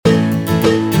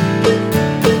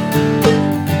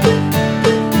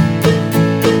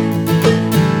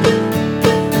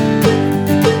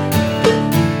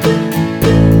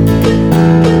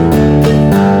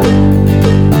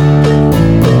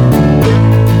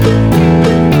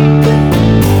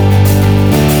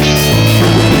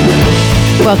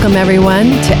Welcome,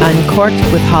 everyone, to Uncorked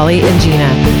with Holly and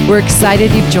Gina. We're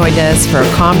excited you've joined us for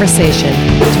a conversation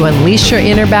to unleash your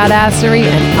inner badassery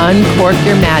and uncork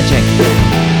your magic.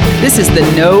 This is the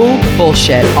no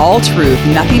bullshit, all truth,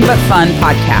 nothing but fun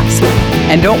podcast.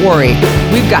 And don't worry,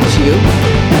 we've got you.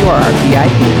 You are our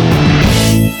VIP.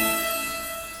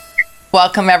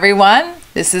 Welcome, everyone.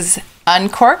 This is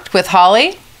Uncorked with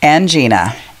Holly and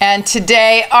Gina. And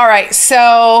today, all right,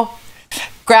 so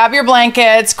grab your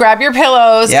blankets, grab your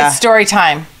pillows. Yeah. It's story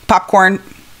time. Popcorn.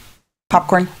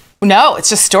 No, it's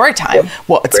just story time.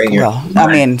 Well, it's I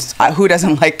mean, who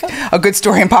doesn't like a good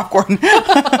story and popcorn? We'll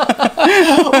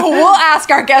ask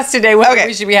our guests today whether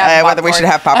we should be having popcorn. Whether we should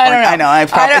have popcorn. I know.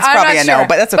 It's probably a no,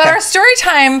 but that's okay. But our story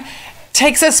time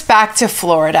takes us back to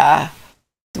Florida.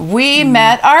 We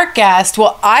met our guest.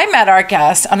 Well, I met our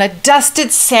guest on a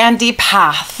dusted, sandy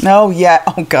path. Oh, yeah.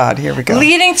 Oh, God. Here we go.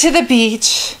 Leading to the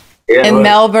beach. In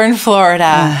Melbourne, Florida.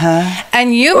 Uh-huh.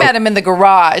 And you met him in the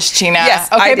garage, Gina.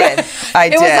 Yes, okay, I did.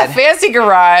 It was a fancy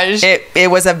garage. It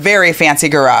was a very fancy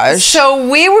garage. So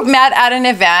we met at an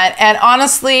event, and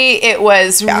honestly, it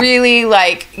was really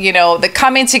like, the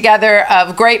coming together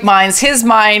of great minds. His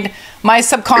mind, my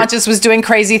subconscious was doing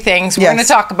crazy things. We're going to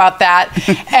talk about that.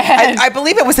 And I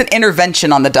believe it was an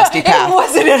intervention on the dusty path. It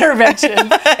was an intervention.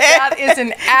 That is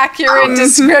an accurate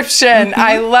description.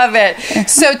 I love it.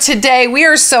 So today we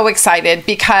are so excited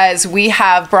because we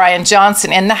have Brian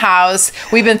Johnson in the house.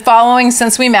 We've been following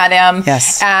since we met him.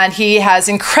 Yes. And he has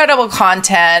incredible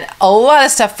content, a lot of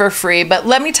stuff for free. But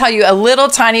let me tell you a little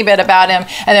tiny bit about him,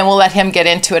 and then we'll let him get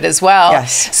into it as well.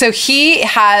 Yes. So he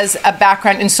has a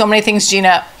background in so many things,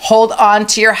 Gina. Hold on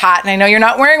to your hat. And I know you're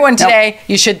not wearing one today. Nope.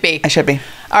 You should be. I should be.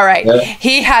 All right. Yeah.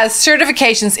 He has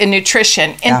certifications in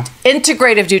nutrition,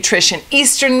 integrative nutrition,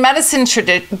 Eastern medicine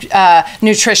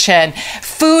nutrition,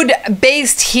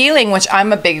 food-based healing, which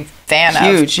I'm a big fan of.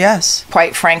 Huge, yes.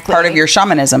 Quite frankly. Part of your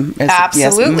shamanism.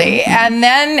 Absolutely. Yes. And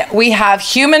then we have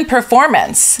human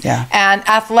performance and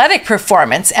athletic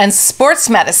performance and sports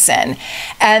medicine.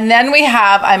 And then we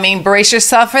have, brace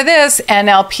yourself for this,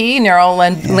 NLP,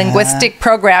 neuro-linguistic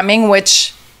programming,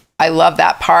 which I love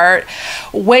that part.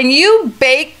 When you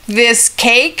bake this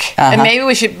cake, and maybe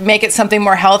we should make it something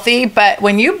more healthy, but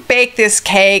when you bake this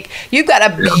cake, you've got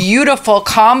a beautiful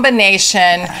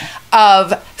combination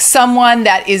of someone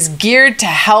that is geared to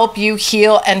help you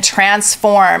heal and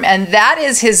transform. And that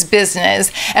is his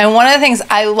business. And one of the things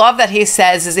I love that he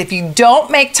says is if you don't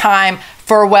make time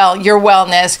for your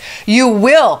wellness, you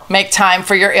will make time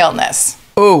for your illness.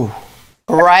 Ooh.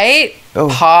 Right? Oh.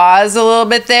 Pause a little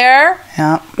bit there.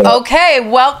 Yeah. Okay,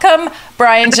 welcome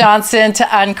Brian Johnson to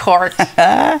Uncorked.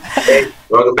 Hey,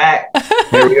 welcome back.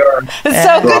 Here we are. It's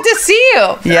so good to see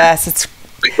you. Yes, it's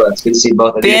good to see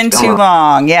both of you. Been too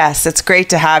long. Yes, it's great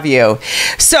to have you.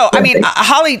 So,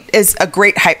 Holly is a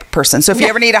great hype person. So if you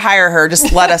ever need to hire her,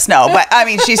 just let us know. But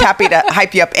she's happy to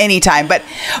hype you up anytime. But,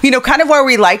 kind of where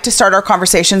we like to start our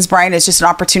conversations, Brian, is just an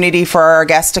opportunity for our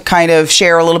guests to kind of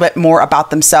share a little bit more about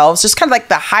themselves. Just kind of like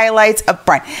the highlights of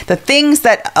Brian, the things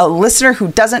that a listener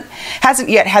who hasn't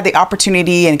yet had the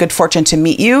opportunity and good fortune to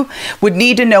meet you would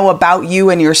need to know about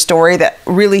you and your story that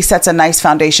really sets a nice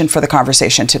foundation for the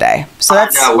conversation today. So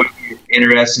that's we're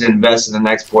interested in investing in the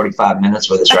next 45 minutes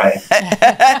with us, right?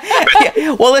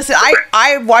 Yeah. Well, listen,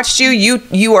 I watched you.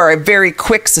 You are a very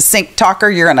quick, succinct talker.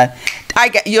 You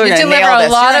deliver a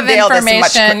lot of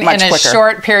information in a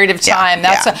short period of time.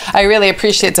 I really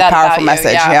appreciate that. Powerful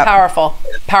message. Yeah, powerful.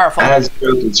 I have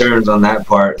zero concerns on that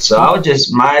part. So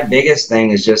my biggest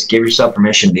thing is just give yourself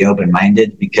permission to be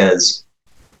open-minded, because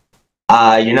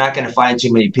you're not going to find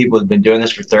too many people who've been doing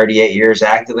this for 38 years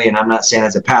actively. And I'm not saying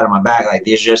as a pat on my back, like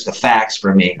these are just the facts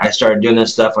for me. I started doing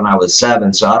this stuff when I was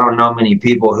 7. So I don't know many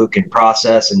people who can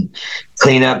process and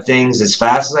clean up things as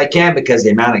fast as I can because the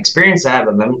amount of experience I have.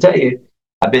 And let me tell you,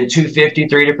 I've been 250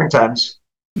 3 different times,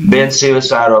 been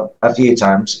suicidal a few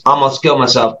times, almost killed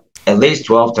myself at least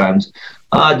 12 times.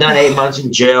 Done 8 months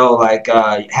in jail,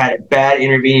 had bad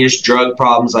intravenous drug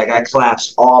problems. I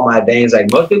collapsed all my veins.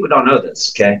 Most people don't know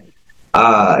this, okay?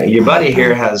 Your buddy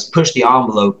here has pushed the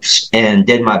envelopes and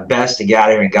did my best to get out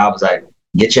of here, and God was like,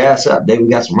 get your ass up, dude. We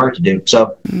got some work to do.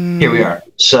 So here we are.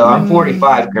 So I'm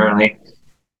 45 currently.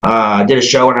 I did a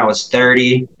show when I was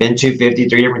 30, been 250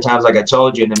 3 different times, like I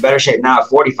told you, and in better shape now at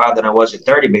 45 than I was at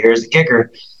 30. But here's the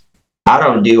kicker. I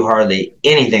don't do hardly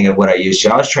anything of what I used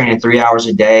to. I was training 3 hours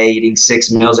a day, eating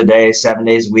 6 meals a day, 7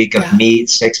 days a week of meat,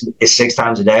 six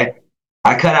times a day.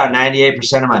 I cut out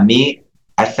 98% of my meat.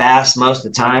 I fast most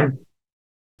of the time.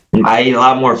 I eat a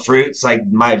lot more fruits.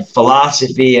 My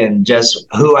philosophy and just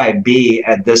who I be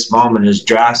at this moment is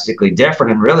drastically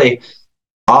different. And really,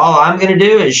 All I'm going to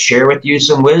do is share with you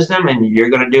some wisdom, and you're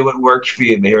going to do what works for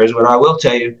you. But here's what I will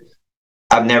tell you.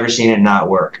 I've never seen it not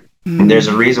work. And there's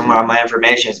a reason why my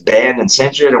information is banned and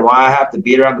censored, and why I have to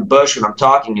beat around the bush when I'm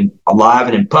talking live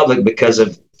and in public, because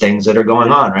of things that are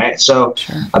going on, right? So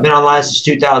I've been online since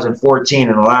 2014,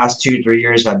 and the last 2-3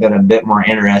 years have been a bit more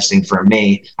interesting for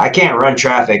me. I can't run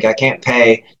traffic. I can't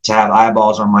pay to have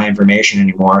eyeballs on my information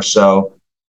anymore. So,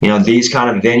 these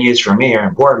kind of venues for me are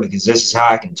important, because this is how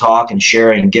I can talk and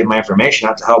share and get my information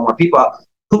out to help more people out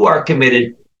who are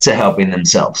committed to helping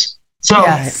themselves. So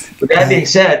with that being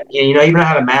said, even though I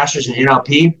have a master's in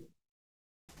NLP,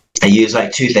 I use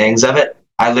like 2 things of it.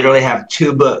 I literally have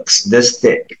 2 books this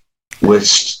thick with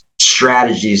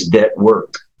strategies that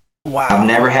work. Wow. I've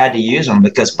never had to use them,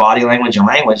 because body language and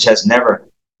language has never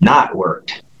not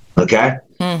worked. Okay.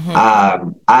 I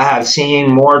have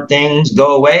seen more things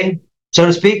go away, so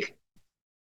to speak,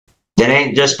 that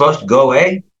ain't just supposed to go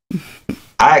away.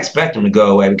 I expect them to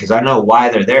go away, because I know why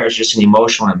they're there. It's just an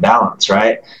emotional imbalance,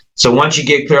 right? So once you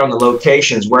get clear on the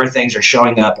locations where things are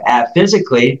showing up at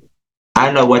physically,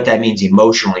 I know what that means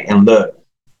emotionally. And look,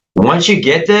 once you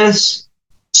get this,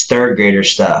 it's 3rd grader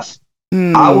stuff.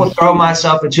 I will throw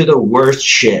myself into the worst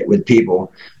shit with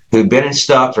people who've been in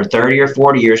stuff for 30 or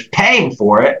 40 years, paying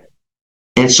for it,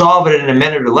 and solve it in a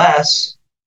minute or less.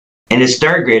 And it's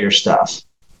 3rd grader stuff.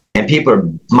 And people are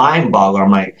mind boggled.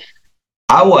 I'm like,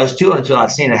 I was too, until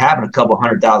I've seen it happen a couple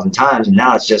 100,000 times. And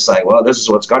now it's just like, well, this is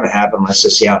what's going to happen. Let's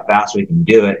just see how fast we can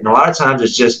do it. And a lot of times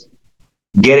it's just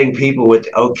getting people with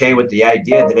the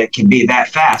idea that it can be that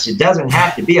fast. It doesn't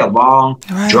have to be a long,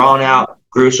 drawn out,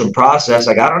 gruesome process.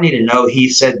 Like, I don't need to know he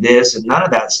said this and none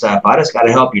of that stuff. I just got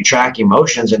to help you track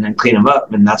emotions and then clean them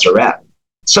up, and that's a wrap.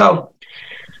 So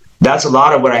that's a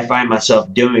lot of what I find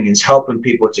myself doing, is helping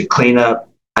people to clean up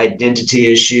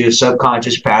identity issues,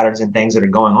 subconscious patterns, and things that are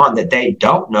going on that they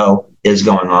don't know is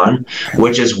going on,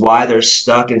 which is why they're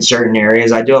stuck in certain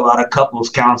areas. I do a lot of couples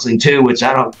counseling too, which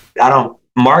I don't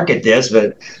market this,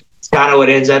 but it's kind of what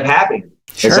ends up happening.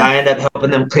 Is I end up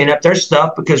helping them clean up their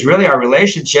stuff, because really our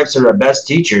relationships are our best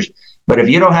teachers. But if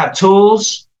you don't have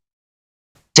tools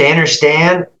to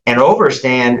understand and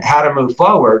overstand how to move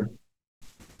forward,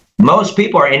 most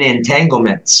people are in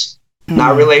entanglements,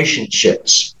 not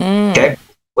relationships. Okay.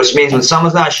 Which means when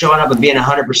someone's not showing up and being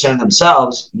 100% of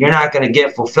themselves, you're not going to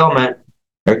get fulfillment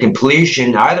or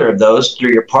completion, either of those,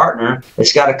 through your partner.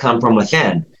 It's got to come from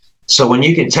within. So when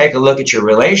you can take a look at your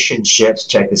relationships,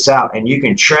 check this out, and you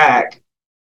can track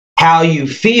how you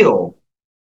feel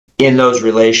in those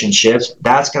relationships,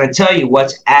 that's going to tell you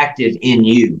what's active in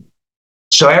you.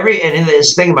 So and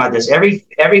this thing about this,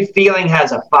 every feeling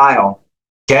has a file.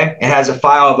 Okay. It has a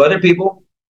file of other people,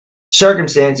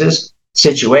 circumstances,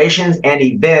 situations, and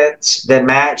events that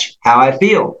match how I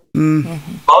feel.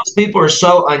 Most people are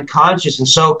so unconscious and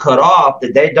so cut off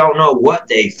that they don't know what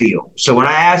they feel. So when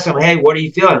I ask them, hey, what are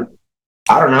you feeling?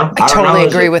 I don't know. I totally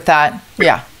agree with that.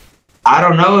 Yeah. I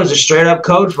don't know is a straight up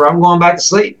code for I'm going back to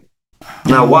sleep.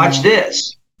 Now watch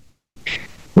this.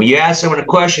 When you ask someone a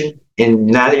question, and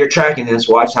now that you're tracking this,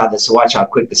 watch how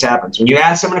quick this happens. When you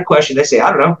ask someone a question, they say, I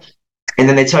don't know. And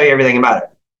then they tell you everything about it.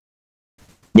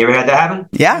 You ever had that happen?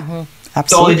 Yeah,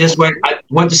 absolutely. Totally I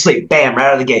went to sleep, bam, right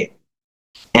out of the gate.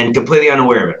 And completely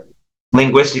unaware of it,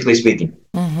 linguistically speaking.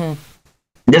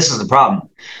 This is the problem.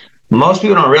 Most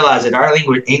people don't realize that our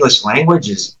English language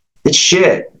it's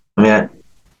shit. I mean,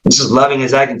 it's as loving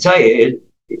as I can tell you.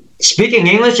 Speaking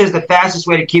English is the fastest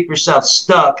way to keep yourself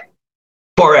stuck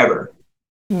forever.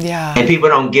 Yeah. And people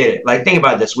don't get it. Like, think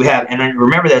about this. And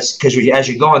remember this, because as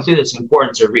you're going through this, it's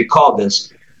important to recall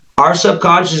this. Our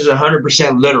subconscious is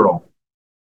 100% literal.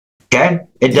 Okay?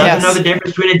 It doesn't know the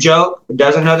difference between a joke. It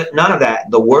doesn't know none of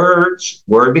that. The word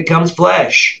becomes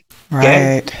flesh.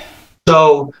 Okay? Right.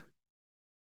 So,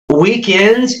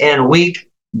 weekends and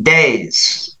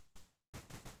weekdays.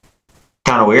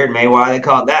 Kind of weird, maybe why they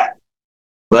call it that.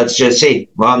 Let's just see.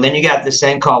 Well, and then you got this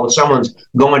thing called, when someone's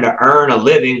going to earn a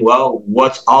living, well,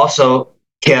 what's also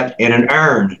kept in an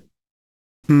urn?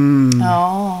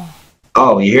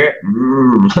 Oh, you hear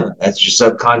it? That's your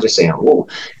subconscious saying, oh,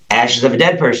 ashes of a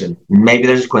dead person. Maybe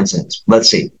there's a coincidence. Let's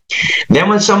see. Then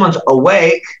when someone's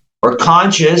awake or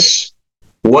conscious,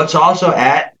 what's also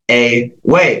at a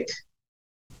wake?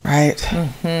 Right.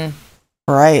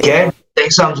 Right. Okay.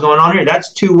 Think something's going on here.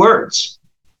 That's 2 words.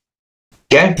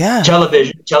 Okay. Yeah.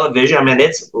 Television. I mean,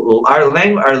 it's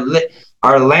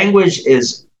our language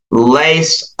is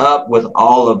laced up with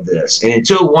all of this, and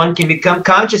until one can become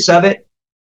conscious of it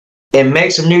and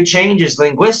make some new changes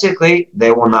linguistically,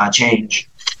 they will not change.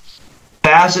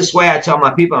 Fastest way, I tell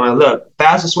my people, I'm like, look,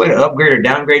 fastest way to upgrade or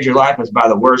downgrade your life is by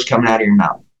the words coming out of your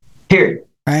mouth. Period.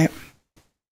 Right.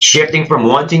 shifting from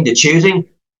wanting to choosing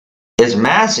is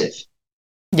massive.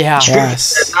 Yeah.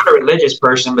 Yes. I'm not a religious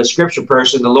person, but a scripture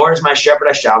person. The Lord is my shepherd,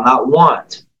 I shall not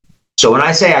want. So when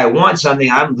I say I want something,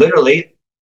 I'm literally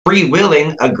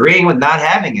free-willing, agreeing with not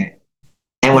having it.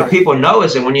 And what people know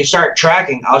is that when you start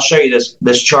tracking, I'll show you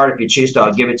this chart if you choose to,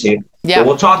 I'll give it to you. Yeah. But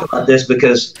we'll talk about this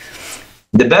because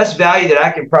the best value that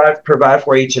I can provide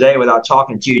for you today without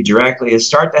talking to you directly is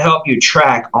start to help you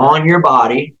track on your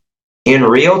body in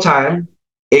real time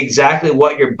exactly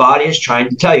what your body is trying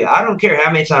to tell you. I don't care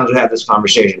how many times we have this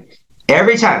conversation.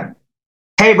 Every time.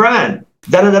 Hey, Brian,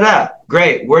 da-da-da-da.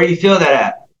 Great. Where do you feel that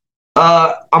at?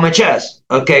 On my chest.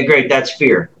 Okay, great. That's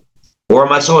fear. Or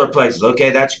my solar plexus. Okay,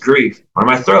 that's grief. On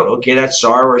my throat. Okay, that's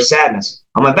sorrow or sadness.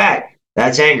 On my back.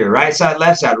 That's anger. Right side,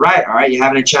 left side. Right. All right. You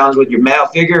having a challenge with your male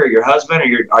figure or your husband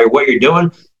or what you're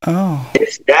doing? Oh.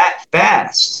 It's that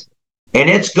fast. And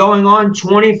it's going on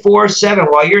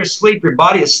 24/7. While you're asleep, your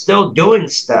body is still doing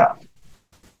stuff.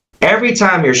 Every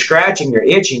time you're scratching, you're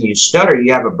itching, you stutter,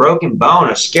 you have a broken bone,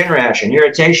 a skin rash, an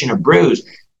irritation, a bruise,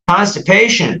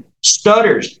 constipation,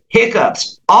 stutters,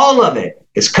 hiccups, all of it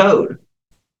is code.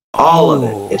 All of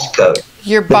it is code.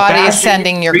 Your body is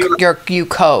sending you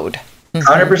code.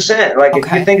 100%. Like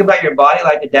if you think about your body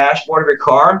like the dashboard of your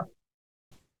car,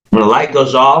 when the light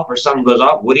goes off or something goes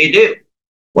off, what do?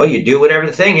 Well, you do whatever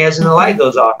the thing is and the light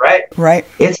goes off, right? Right.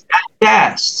 It's that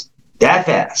fast. That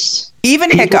fast. Even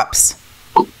hiccups.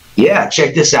 Yeah,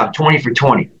 check this out, 20 for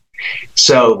 20.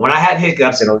 So when I have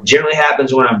hiccups, it generally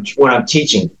happens when I'm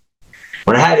teaching.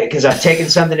 When I had it, because I've taken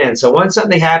something in. So when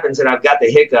something happens and I've got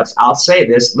the hiccups, I'll say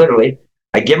this literally.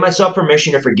 I give myself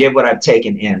permission to forgive what I've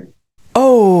taken in.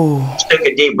 Oh. Just took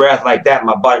a deep breath like that in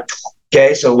my body.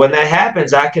 Okay, so when that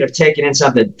happens, I could have taken in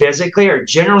something physically or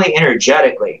generally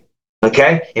energetically.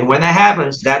 Okay, and when that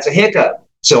happens, that's a hiccup.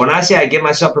 So when I say I give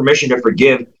myself permission to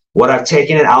forgive what I've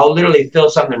taken in, I'll literally feel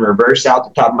something reverse out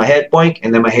the top of my head, boink,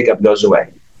 and then my hiccup goes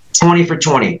away. 20 for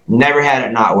 20. Never had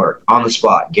it not work. On the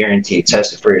spot. Guaranteed.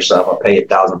 Test it for yourself. I'll pay you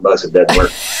 $1,000 if it doesn't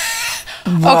work.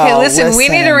 Okay, listen, we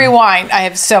need to rewind. I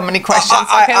have so many questions.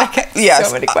 Yes.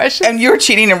 So many questions. And you're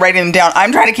cheating and writing them down.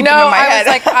 I'm trying to keep them in my head.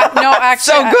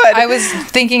 Actually, so good. I was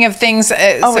thinking of things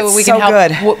so we so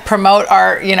can help promote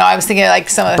our, I was thinking like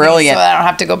some of the things so that I don't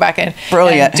have to go back and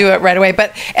do it right away.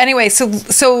 But anyway,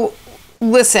 so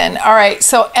listen, all right.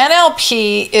 So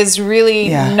NLP is really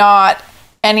not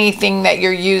anything that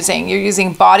you're using. You're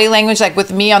using body language. Like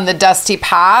with me on the Dusty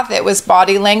Path, it was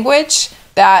body language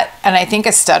and I think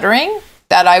a stuttering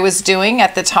that I was doing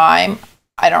at the time.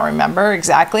 I don't remember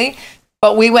exactly,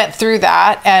 but we went through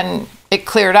that and it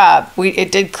cleared up.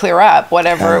 It did clear up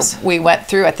whatever we went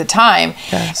through at the time.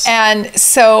 Yes. And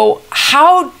so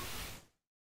how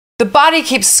the body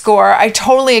keeps score, I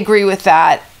totally agree with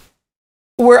that.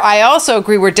 I also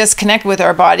agree we're disconnected with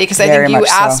our body because I think you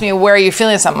asked me where are you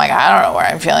feeling something. I'm like, I don't know where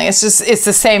I'm feeling. It's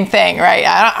the same thing, right?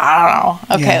 I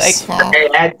don't know. Okay,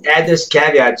 add this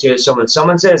caveat to it. So when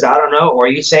someone says I don't know, or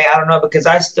you say I don't know, because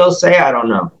I still say I don't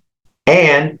know,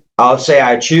 and I'll say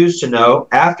I choose to know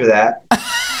after that.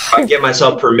 I give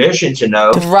myself permission to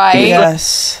know. Right.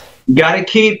 Yes. You got to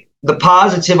keep the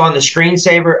positive on the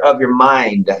screensaver of your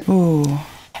mind. Ooh.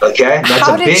 Okay, that's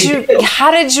how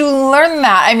did you learn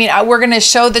that? I mean, we're going to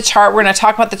show the chart. We're going to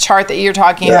talk about the chart that you're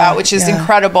talking about, which is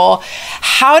incredible.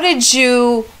 How did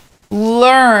you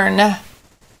learn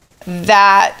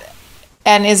that?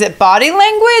 And is it body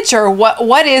language or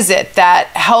what is it that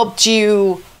helped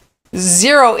you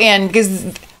zero in?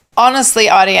 Because honestly,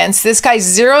 audience, this guy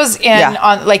zeroes in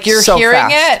on, like, you're so hearing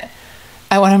fast. It.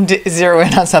 I want him to zero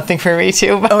in on something for me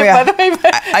too. By the way,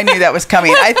 I knew that was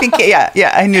coming. I think,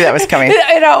 I knew that was coming.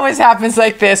 It always happens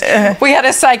like this. We had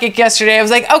a psychic yesterday. I was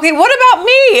like, okay, what about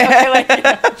me? Okay,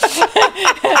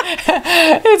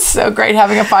 it's so great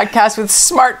having a podcast with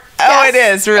smart guests. Oh, it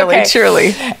is really,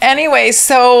 truly. Anyway,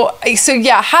 so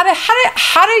yeah,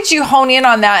 how did you hone in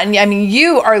on that? And I mean,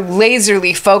 you are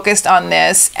laserly focused on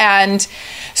this, and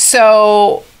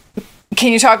so.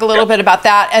 Can you talk a little bit about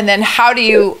that? And then how do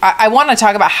you, I want to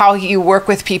talk about how you work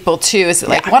with people too. Is it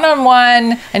like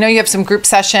one-on-one? I know you have some group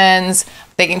sessions.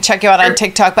 They can check you out on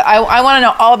TikTok, but I want to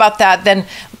know all about that. Then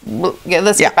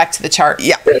let's get back to the chart.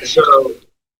 Yeah. So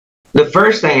the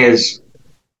first thing is,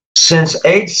 since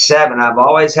age 7, I've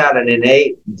always had an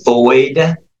innate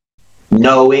void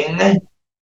knowing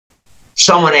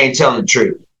someone ain't telling the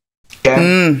truth.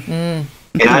 Okay?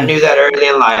 And I knew that early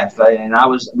in life. And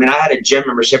I had a gym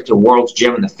membership to World's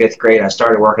Gym in the 5th grade. I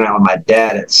started working out with my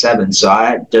dad at 7. So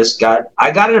I got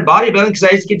into bodybuilding because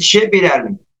I used to get the shit beat out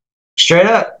of me. Straight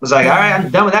up. I was like, all right, I'm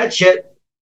done with that shit.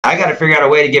 I got to figure out a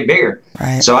way to get bigger.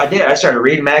 Right. So I did. I started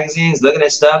reading magazines, looking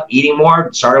at stuff, eating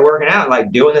more, started working out,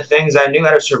 like doing the things I knew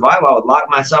how to survive. I would lock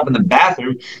myself in the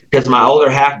bathroom because my older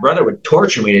half brother would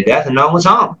torture me to death and no one was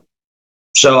home.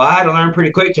 So I had to learn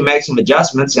pretty quick to make some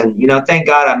adjustments. And, you know, thank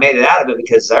God I made it out of it,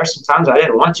 because there are some times I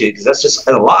didn't want to, because that's just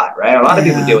a lot, right? A lot of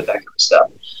people deal with that kind of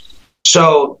stuff.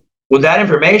 So with that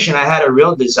information, I had a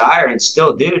real desire, and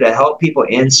still do, to help people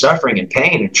end suffering and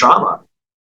pain and trauma.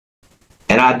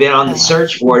 And I've been on the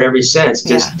search for it ever since,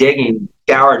 just digging,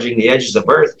 gouging the edges of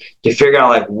earth to figure out,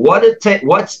 like,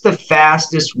 what's the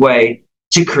fastest way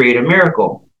to create a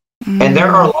miracle? And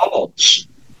there are laws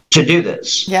to do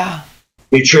this. Yeah.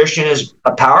 Nutrition is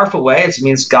a powerful way. It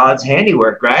means God's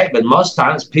handiwork, right? But most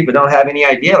times people don't have any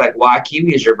idea, like, why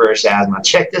kiwis reverse asthma.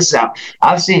 Check this out.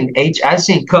 I've seen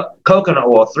coconut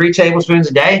oil, 3 tablespoons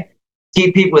a day,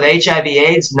 keep people with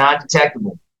HIV/AIDS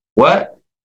non-detectable. What?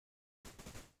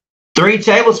 3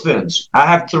 tablespoons. I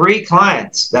have 3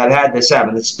 clients that had this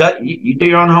happen. You do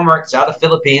your own homework. It's out of the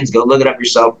Philippines. Go look it up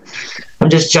yourself. I'm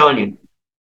just telling you.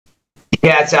 The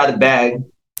cat's out of the bag.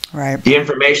 Right. The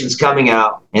information's coming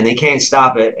out, and they can't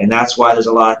stop it, and that's why there's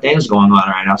a lot of things going on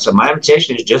right now. So my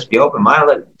invitation is just be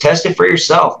open-minded. Test it for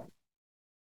yourself.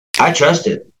 I trust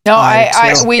it. No,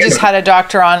 we just had a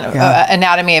doctor on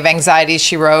Anatomy of Anxiety,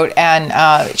 she wrote,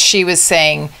 and she was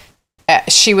saying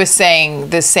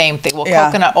the same thing. Well,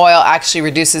 coconut oil actually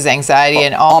reduces anxiety,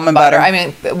 and almond butter. I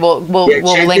mean, we'll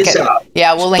link it.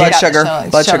 Yeah, we'll link blood sugar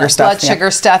stuff. Blood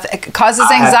sugar stuff. It causes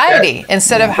anxiety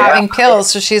instead of having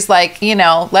pills. So she's like, you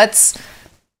know, let's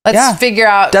figure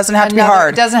out. Doesn't have to be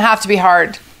hard. Doesn't have to be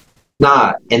hard.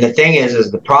 Nah, and the thing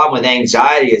is the problem with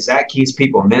anxiety is that keeps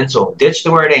people mental. Ditch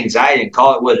the word anxiety and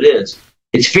call it what it is.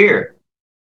 It's fear.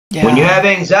 Yeah. When you have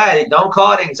anxiety, don't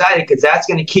call it anxiety, because that's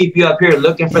going to keep you up here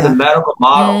looking for the medical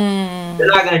model. They're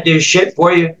not going to do shit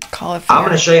for you. Call it fear. I'm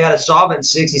going to show you how to solve it in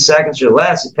 60 seconds or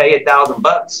less and pay you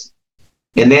 $1,000.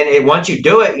 And then once you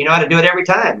do it, you know how to do it every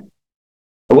time.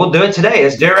 We'll do it today.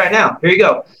 Let's do it right now. Here you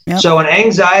go. Yep. So when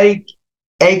anxiety,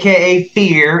 aka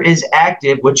fear, is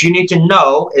active, what you need to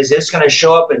know is it's going to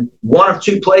show up in one of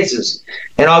 2 places.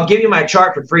 And I'll give you my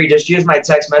chart for free. Just use my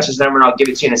text message number, and I'll give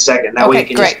it to you in a second. That way you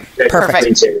can great.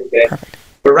 Perfect. Okay? Perfect.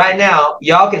 But right now,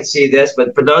 y'all can see this.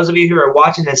 But for those of you who are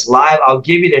watching this live, I'll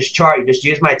give you this chart. You just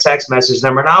use my text message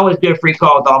number. And I always do a free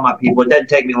call with all my people. It doesn't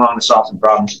take me long to solve some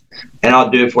problems. And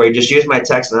I'll do it for you. Just use my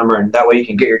text number, and that way you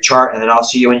can get your chart. And then I'll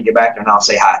see you when you get back there, and I'll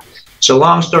say hi. So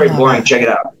long story boring. Check it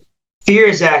out. Fear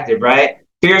is active, right?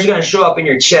 Fear is going to show up in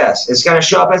your chest. It's going to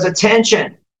show up as a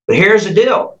tension. But here's the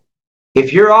deal.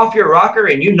 If you're off your rocker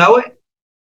and you know it,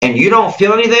 and you don't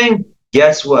feel anything,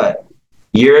 guess what?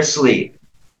 You're asleep.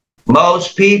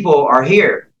 Most people are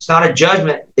here. It's not a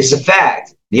judgment. It's a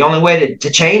fact. The only way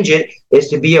to change it is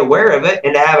to be aware of it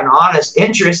and to have an honest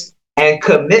interest and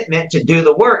commitment to do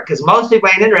the work. Because most people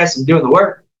ain't interested in doing the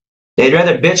work. They'd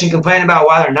rather bitch and complain about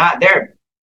why they're not there.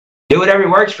 Do whatever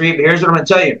works for you, but here's what I'm going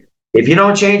to tell you. If you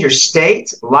don't change your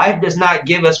state, life does not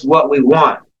give us what we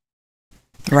want.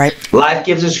 Right. Life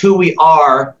gives us who we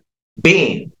are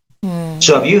being.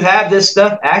 So if you have this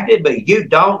stuff active, but you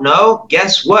don't know,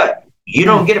 guess what? You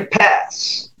don't get a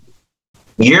pass.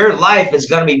 Your life is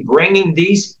going to be bringing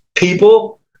these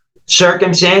people,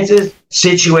 circumstances,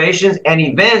 situations, and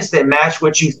events that match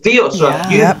what you feel. So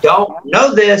if you don't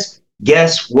know this,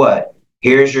 guess what?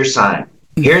 Here's your sign.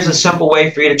 Here's a simple way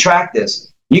for you to track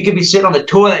this. You could be sitting on the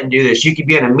toilet and do this. You could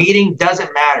be in a meeting.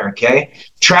 Doesn't matter, okay?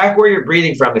 Track where you're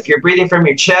breathing from. If you're breathing from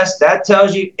your chest, that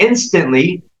tells you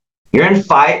instantly you're in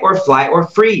fight or flight or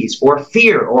freeze or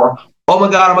fear or, oh my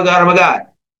God, oh my God, oh my God.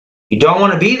 You don't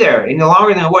want to be there any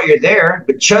longer than what you're there.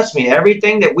 But trust me,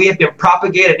 everything that we have been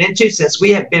propagated into since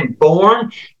we have been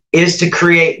born is to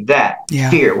create that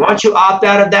fear. Once you opt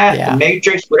out of that, the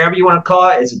matrix, whatever you want to call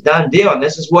it, is a done deal. And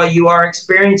this is what you are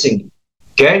experiencing,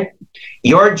 okay?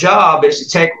 Your job is to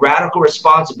take radical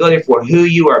responsibility for who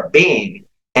you are being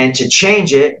and to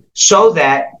change it so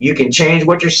that you can change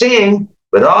what you're seeing,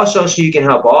 but also so you can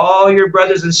help all your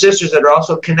brothers and sisters that are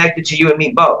also connected to you and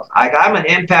me both. Like, I'm an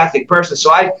empathic person,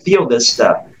 so I feel this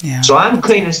stuff. So I'm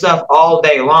cleaning stuff all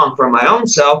day long for my own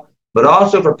self, but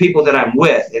also for people that I'm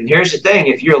with. And here's the thing.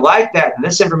 If you're like that, then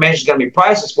this information is going to be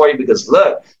priceless for you, because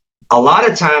look, a lot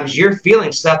of times you're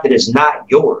feeling stuff that is not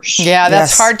yours. Yeah,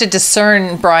 that's hard to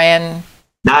discern, Brian.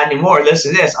 Not anymore.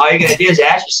 Listen to this. All you're going to do is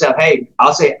ask yourself, hey,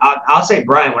 I'll say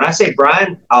Brian. When I say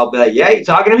Brian, I'll be like, yeah, you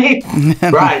talking to me?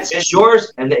 Brian, is this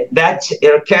yours? And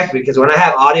it'll catch me, because when I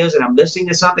have audios and I'm listening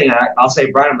to something, I'll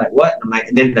say Brian. I'm like, what? I'm like,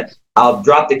 and then I'll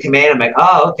drop the command. I'm like,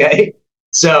 oh, okay.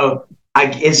 So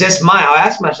is this mine? I'll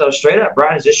ask myself straight up,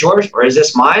 Brian, is this yours or is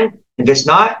this mine? If it's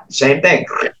not, same thing.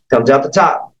 Comes out the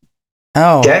top.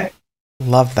 Oh, okay.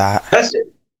 Love that. That's it.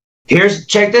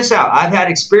 Check this out. I've had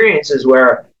experiences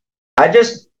where I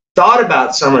just thought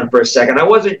about someone for a second. I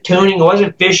wasn't tuning, I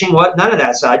wasn't fishing, none of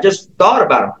that. So I just thought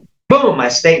about them. Boom, my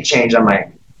state changed. I'm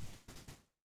like,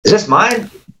 is this mine?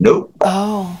 Nope.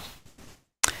 Oh.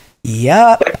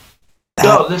 Yep.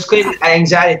 So let's clean the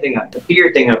anxiety thing up, the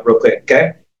fear thing up real quick,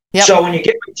 okay? Yep. So when you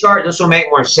get my chart, this will make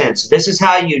more sense. This is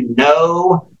how you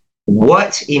know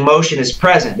what emotion is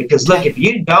present. Because look, if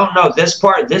you don't know this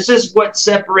part, this is what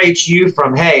separates you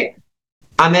from, hey,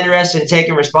 I'm interested in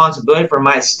taking responsibility for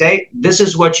my state. This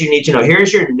is what you need to know.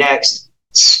 Here's your next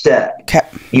step. Okay.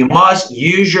 You must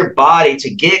use your body to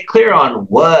get clear on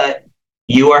what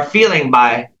you are feeling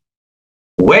by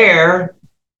where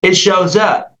it shows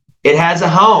up. It has a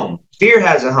home. Fear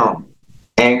has a home.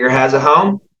 Anger has a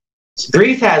home.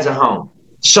 Grief has a home.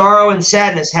 Sorrow and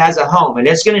sadness has a home. And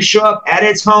it's going to show up at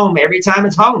its home every time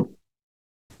it's home.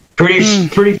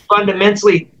 Pretty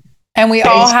fundamentally. And we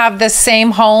all have the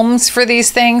same homes for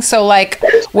these things. So like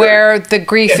where the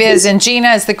grief is in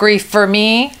Gina is the grief for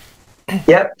me.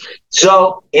 Yep.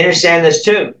 So understand this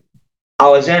too. I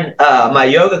was in my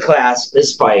yoga class, this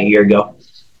is probably a year ago.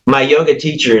 My yoga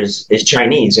teacher is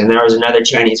Chinese, and there was another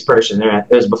Chinese person there.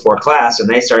 It was before class, and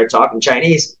they started talking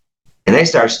Chinese, and they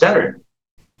started stuttering.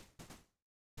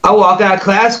 I walk out of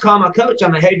class, call my coach.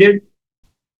 I'm like, hey, dude,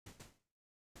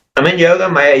 I'm in yoga.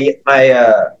 My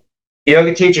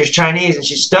yoga teacher's Chinese, and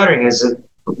she's stuttering. Is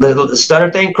the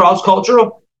stutter thing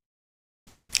cross-cultural?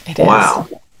 It is.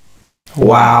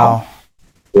 Wow.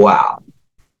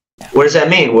 What does that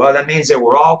mean? Well, that means that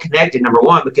we're all connected, number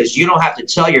one, because you don't have to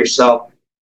tell yourself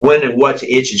when and what to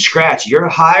itch and scratch. Your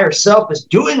higher self is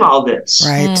doing all this.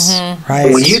 Right. Mm-hmm.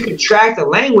 Right. When you can track the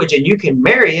language and you can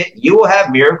marry it, you will have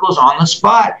miracles on the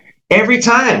spot every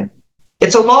time.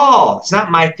 It's a law. It's not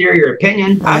my theory or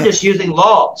opinion. Right. I'm just using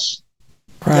laws.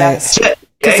 Right. Yes.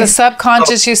 Because the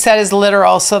subconscious, you said, is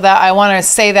literal. So that I want to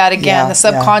say that again. Yeah, the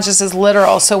subconscious is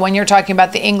literal. So when you're talking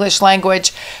about the English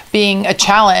language being a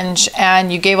challenge,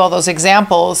 and you gave all those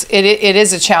examples, it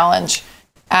is a challenge.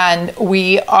 And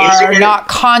we are not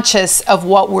conscious of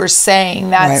what we're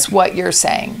saying. That's Right. what you're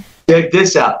saying. Check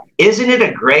this out. Isn't it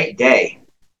a great day?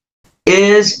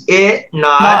 Is it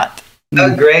not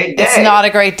a great day? It's not a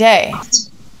great day.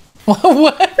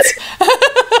 What?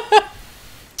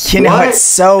 You know, What? it's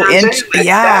so interesting.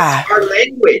 Yeah. That's our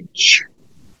language.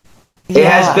 It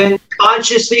has been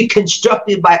consciously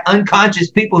constructed by unconscious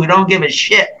people who don't give a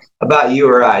shit about you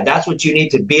or I. That's what you need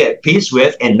to be at peace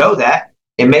with and know that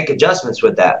and make adjustments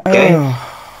with that. Okay.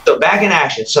 So back in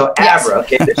action. So Abra,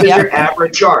 okay, this is your Abra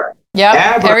chart.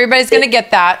 Yeah. Everybody's going to get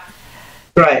that.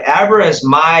 Right. Abra is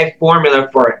my formula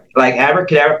for like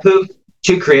abracadabra poof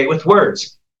to create with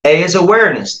words. A is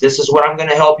awareness. This is what I'm going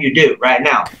to help you do right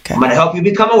now. Okay. I'm going to help you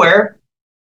become aware.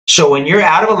 So when you're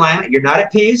out of alignment, you're not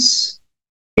at peace,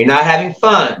 you're not having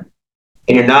fun,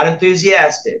 and you're not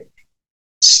enthusiastic,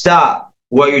 stop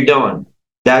what you're doing.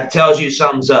 That tells you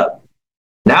something's up.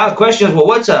 Now the question is, well,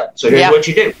 what's up? So here's what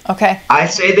you do. Okay. I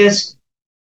say this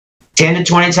 10 to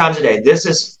 20 times a day. This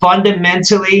is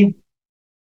fundamentally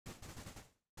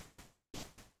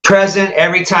present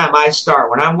every time I start.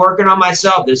 When I'm working on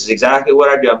myself, this is exactly what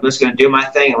I do. I'm just going to do my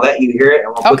thing and let you hear it,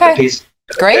 and we'll put the piece.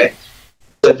 Great. Okay?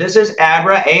 So this is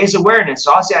Abra. A is awareness.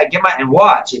 So I'll say, I get my, and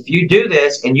watch. If you do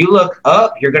this and you look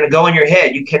up, you're going to go in your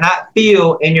head. You cannot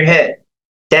feel in your head.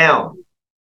 Down.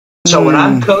 So when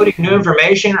I'm coding new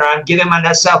information or I'm giving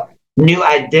myself new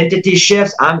identity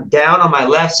shifts, I'm down on my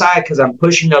left side because I'm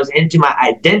pushing those into my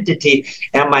identity,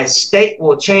 and my state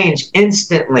will change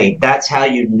instantly. That's how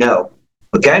you know.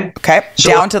 Okay? Okay. So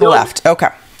down to the left. Okay.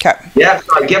 Okay. Yeah.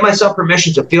 So I give myself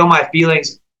permission to feel my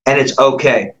feelings, and it's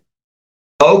okay.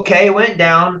 Okay went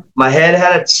down. My head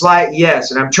had a slight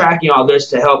yes, and I'm tracking all this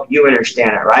to help you understand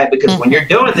it, right? Because when you're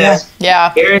doing this,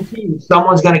 guarantee you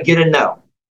someone's going to get a no.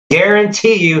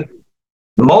 Guarantee you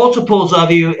multiples of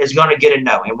you is going to get a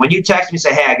no. And when you text me and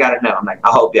say, hey, I got a no, I'm like,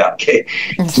 I'll help you out. Okay.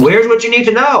 Here's what you need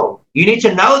to know. You need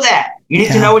to know that. You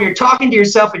need to know when you're talking to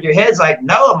yourself in your head's like,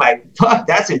 no, I'm like, fuck,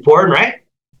 that's important, right?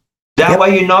 That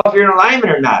way you know if you're in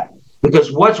alignment or not.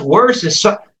 Because what's worse is,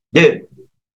 dude,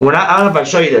 when I don't know if I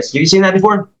show you this. Have you seen that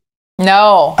before?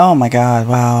 No. Oh my God.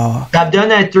 Wow. I've done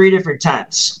that 3 different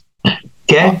times.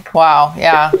 Okay. Wow.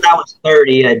 Yeah. When I was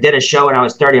 30, I did a show when I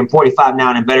was 30. I'm 45 now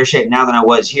and in better shape now than I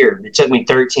was here. It took me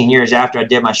 13 years after I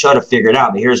did my show to figure it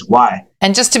out, but here's why.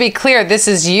 And just to be clear, this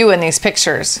is you in these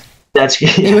pictures. That's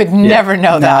you would never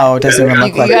know that. No, it doesn't even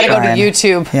look like you got to go to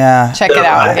YouTube. Yeah. Check it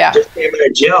out. I just came out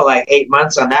of jail like 8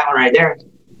 months on that one right there.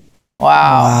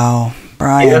 Wow. Wow.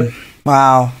 Brian. Yeah.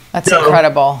 Wow. That's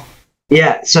incredible.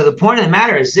 Yeah. So the point of the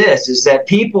matter is this, is that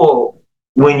people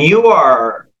when you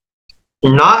are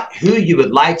not who you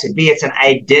would like to be, it's an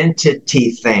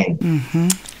identity thing. Mm-hmm.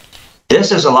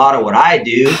 This is a lot of what I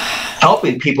do,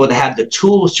 helping people to have the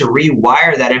tools to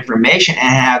rewire that information and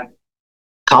have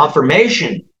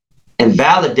confirmation and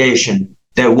validation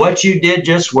that what you did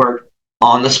just worked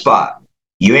on the spot.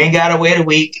 You ain't got to wait a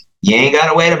week. You ain't got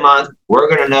to wait a month. We're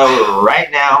going to know right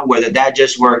now whether that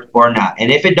just worked or not.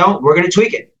 And if it don't, we're going to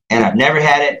tweak it. And I've never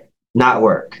had it not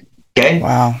work. Okay?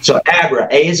 Wow. So ABRA,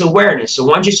 A is awareness. So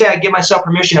once you say, I give myself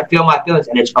permission to feel my feelings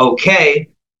and it's okay,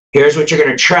 here's what you're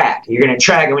going to track. You're going to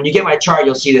track. And when you get my chart,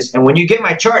 you'll see this. And when you get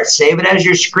my chart, save it as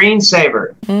your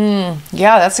screensaver.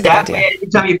 Yeah, that's a good idea. Way, every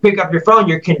time you pick up your phone,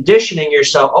 you're conditioning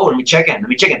yourself. Oh, let me check in.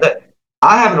 Look,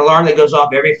 I have an alarm that goes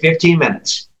off every 15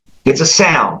 minutes. It's a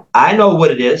sound. I know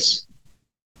what it is.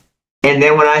 And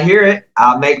then when I hear it,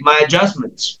 I'll make my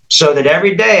adjustments so that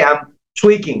every day I'm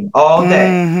tweaking all day.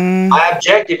 Mm-hmm. My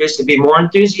objective is to be more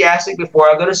enthusiastic before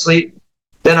I go to sleep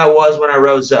than I was when I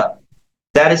rose up.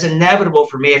 That is inevitable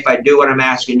for me if I do what I'm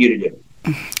asking you to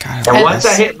do. God, and once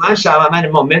I hit lunchtime, I'm at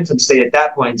a momentum state at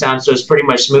that point in time, so it's pretty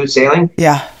much smooth sailing.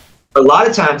 Yeah. A lot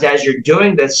of times as you're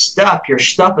doing this stuff, your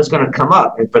stuff is going to come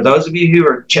up. And for those of you who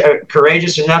are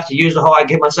courageous enough to use the whole I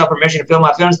give myself permission to feel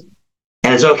my feelings,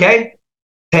 and it's okay,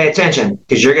 pay attention,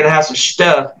 because you're going to have some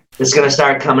stuff that's going to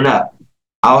start coming up.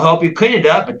 I'll help you clean it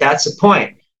up, but that's the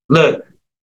point. Look,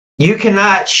 you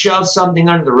cannot shove something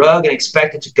under the rug and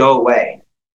expect it to go away.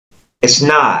 It's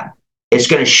not. It's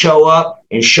going to show up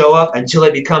until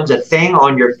it becomes a thing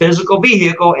on your physical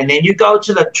vehicle, and then you go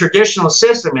to the traditional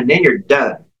system, and then you're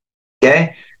done.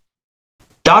 Okay?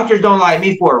 Doctors don't like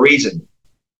me for a reason,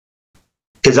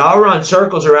 because I'll run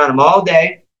circles around them all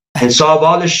day and solve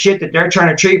all this shit that they're trying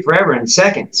to treat forever in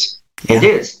seconds. Yeah. It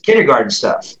is kindergarten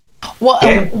stuff. Well,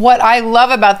 okay? What I love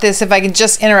about this, if I can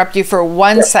just interrupt you for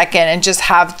 1 second and just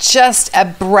have just a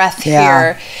breath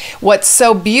here. What's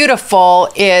so beautiful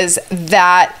is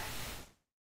that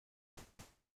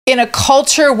in a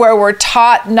culture where we're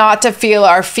taught not to feel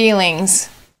our feelings,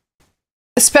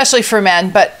 especially for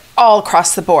men, but all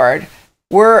across the board,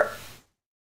 we're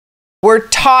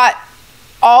taught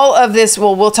all of this.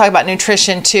 Well, we'll talk about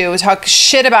nutrition too. We'll talk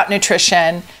shit about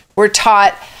nutrition. We're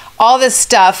taught all this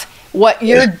stuff. What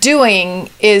you're doing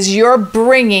is you're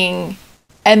bringing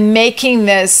and making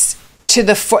this to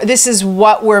the this is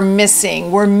what we're missing.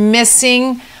 We're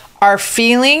missing our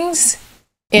feelings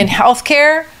in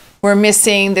healthcare. We're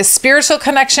missing the spiritual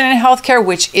connection in healthcare,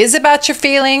 which is about your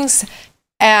feelings.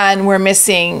 And we're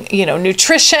missing,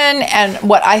 nutrition. And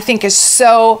what I think is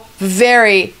so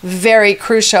very, very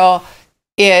crucial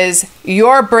is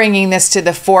you're bringing this to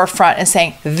the forefront and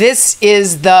saying, this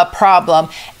is the problem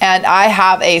and I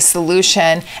have a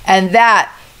solution. And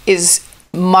that is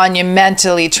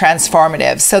monumentally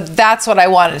transformative. So that's what I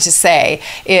wanted to say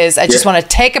is I just want to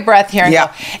take a breath here and go,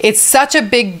 it's such a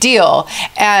big deal.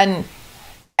 And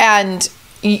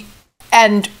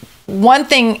one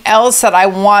thing else that I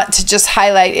want to just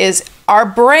highlight is our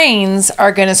brains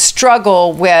are going to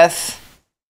struggle with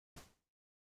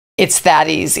it's that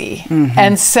easy. Mm-hmm.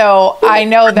 And so I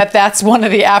know that that's one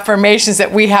of the affirmations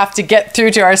that we have to get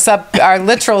through to our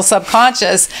literal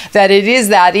subconscious, that it is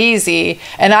that easy.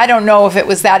 And I don't know if it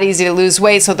was that easy to lose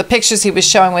weight. So the pictures he was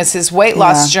showing was his weight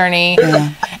loss journey.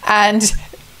 Yeah. And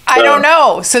I don't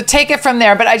know. So take it from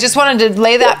there. But I just wanted to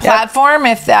lay that platform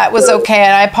if that was okay.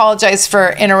 And I apologize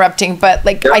for interrupting. But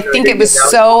I think it was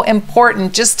so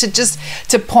important just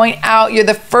to point out you're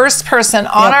the first person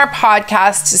on our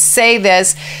podcast to say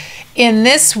this in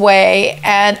this way.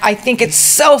 And I think it's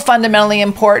so fundamentally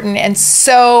important and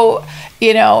so,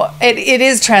 it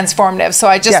is transformative. So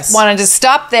I just wanted to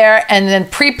stop there and then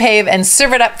pre-pave and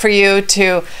serve it up for you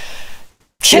to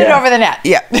get it over the net.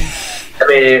 Yeah.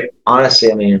 Honestly,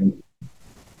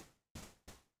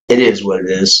 it is what it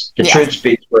is. The truth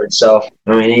speaks for itself.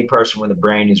 Any person with a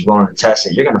brain who's willing to test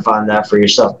it, you're going to find that for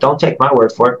yourself. Don't take my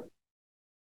word for it.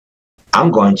 I'm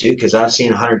going to, because I've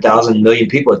seen 100,000 million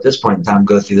people at this point in time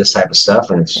go through this type of stuff.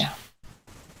 And it's,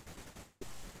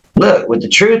 look, with the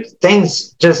truth,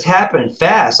 things just happen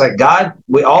fast. Like God,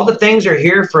 all the things are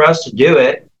here for us to do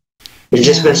it. There's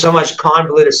just been so much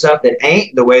convoluted stuff that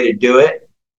ain't the way to do it.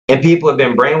 And people have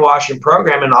been brainwashed and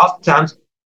programmed, and oftentimes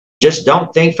just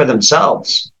don't think for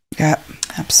themselves. Yeah,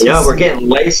 absolutely. We're getting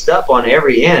laced up on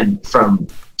every end from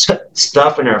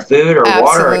stuff in our food or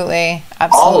water. Absolutely.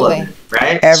 All of it.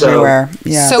 right? Everywhere.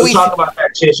 Yeah. So we'll talk about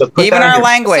that too. So put even that our in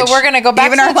language. So we're going to go back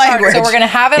even to our the chart. language. So we're going to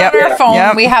have it Yep. on our phone.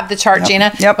 Yep. We have the chart,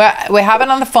 Gina. Yep. We have it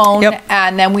on the phone, Yep.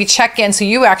 and then we check in. So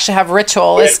you actually have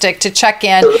ritualistic to check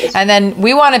in, and then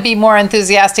we want to be more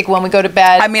enthusiastic when we go to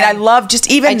bed. I mean, I love just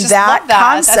even love that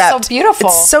concept. That's so beautiful.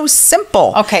 It's so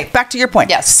simple. Okay. Back to your point.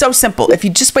 Yes. So simple. If you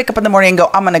just wake up in the morning and go,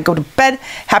 I'm going to go to bed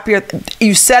happier.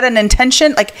 You set an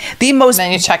intention, like the most. And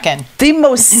then you check in. The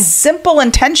most simple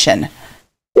intention.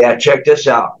 Yeah, check this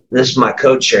out. This is my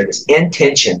coach shirt. It's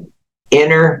intention,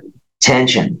 inner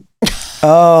tension.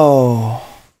 Oh.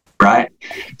 Right.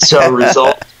 So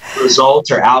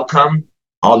result or outcome,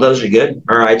 all those are good.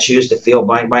 Or I choose to feel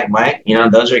blank, blank, blank. You know,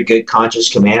 those are good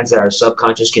conscious commands that our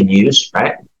subconscious can use.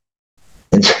 Right.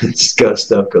 And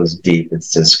stuff goes deep.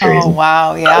 It's just crazy. Oh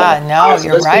wow! Yeah, no,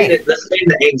 you're right. Let's name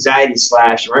the anxiety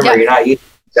slash. Remember, you're not using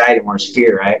anxiety anymore. It's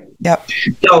fear, right? Yep.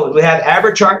 So we have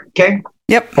average chart. Okay.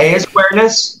 Yep. A is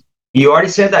awareness. You already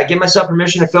said that. I give myself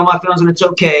permission to feel my feelings, and it's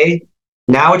okay.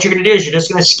 Now what you're going to do is you're just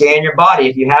going to scan your body.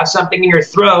 If you have something in your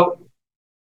throat,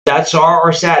 that's sorrow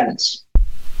or sadness.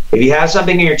 If you have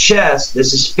something in your chest,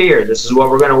 this is fear. This is what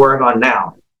we're going to work on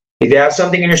now. If you have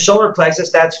something in your solar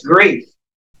plexus, that's grief.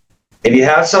 If you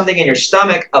have something in your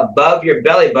stomach above your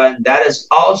belly button, that is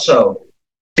also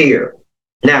fear.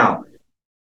 Now,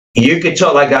 you could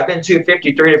tell, like I've been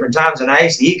 253 different times, and I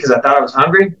used to eat because I thought I was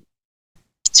hungry.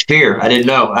 It's fear. I didn't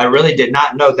know. I really did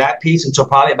not know that piece until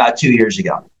probably about 2 years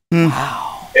ago.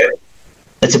 Wow.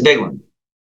 That's a big one.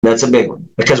 That's a big one.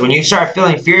 Because when you start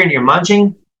feeling fear and you're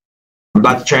munching, I'm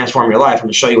about to transform your life. I'm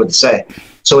going to show you what to say.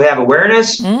 So we have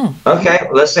awareness. Okay,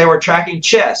 let's say we're tracking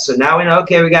chest. So now we know,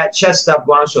 okay, we got chest stuff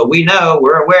going on. So we know,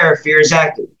 we're aware fear is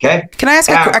active. Okay. Can I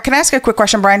ask a quick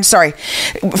question, Brian? Sorry.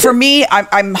 For me,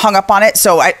 I'm hung up on it.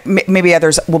 So maybe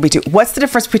others will be too. What's the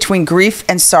difference between grief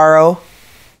and sorrow,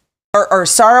 or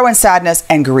sorrow and sadness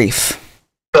and grief?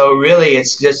 So really,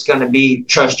 it's just going to be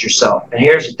trust yourself. And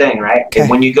here's the thing, right? Okay.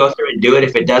 When you go through and do it,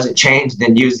 if it doesn't change,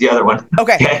 then use the other one.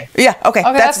 Okay. Yeah. Okay.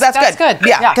 That's good.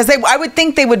 Yeah. Because I would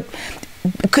think they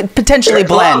could potentially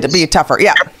blend to be tougher.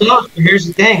 Yeah. Here's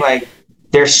the thing, like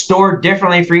they're stored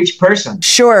differently for each person.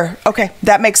 Sure. Okay.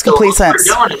 That makes complete sense.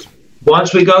 What we're doing is,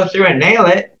 once we go through and nail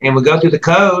it, and we go through the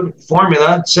code,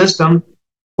 formula, system,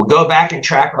 we'll go back and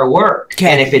track our work. Okay.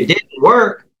 And if it didn't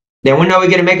work, then we know we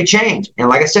got to make a change. And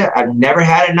like I said, I've never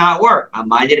had it not work. I'm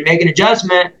minded to make an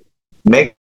adjustment,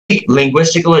 make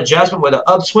linguistical adjustment with an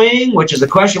upswing, which is a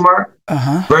question mark,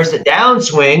 versus the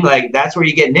downswing. Like that's where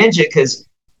you get ninja, because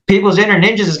people's inner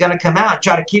ninjas is going to come out and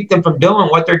try to keep them from doing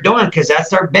what they're doing, because that's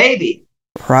their baby.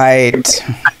 Right.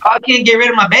 I can't get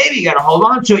rid of my baby. You got to hold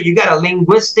on to it. You got to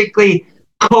linguistically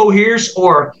coerce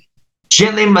or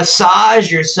gently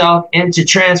massage yourself into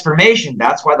transformation.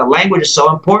 That's why the language is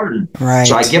so important. Right.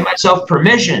 So I give myself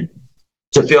permission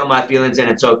to feel my feelings, and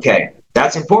it's okay.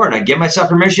 That's important. I give myself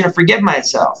permission to forgive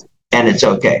myself, and it's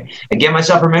okay. I give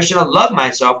myself permission to love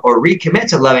myself or recommit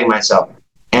to loving myself,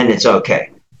 and it's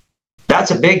okay.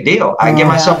 That's a big deal. I give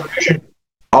myself permission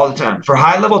all the time. For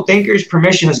high-level thinkers,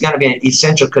 permission is going to be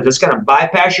essential, because it's going to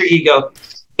bypass your ego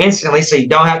instantly, so you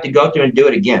don't have to go through and do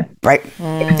it again. Right.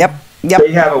 Yep. So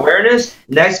you have awareness.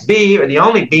 Next B, or the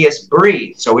only B, is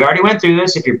breathe. So we already went through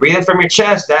this. If you're breathing from your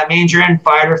chest, that means you're in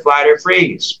fight or flight or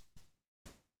freeze.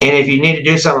 And if you need to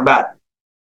do something about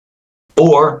it,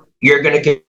 or you're going to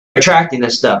keep attracting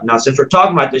this stuff. Now, since we're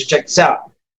talking about this, check this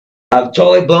out. I've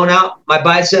totally blown out my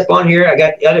bicep on here. I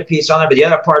got the other piece on there, but the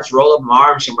other parts roll up my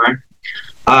arm somewhere.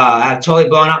 I've totally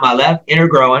blown out my left inner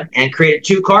groin and created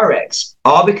 2 car wrecks,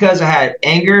 all because I had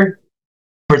anger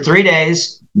for 3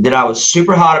 days that I was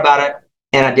super hot about it,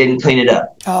 and I didn't clean it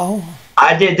up. Oh.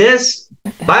 I did this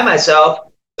by myself,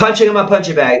 punching in my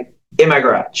punching bag in my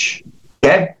garage.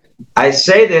 Okay? I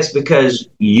say this because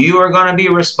you are going to be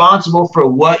responsible for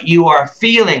what you are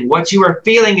feeling. What you are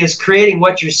feeling is creating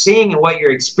what you're seeing and what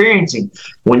you're experiencing.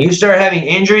 When you start having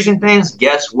injuries and things,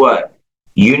 guess what?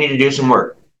 You need to do some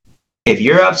work. If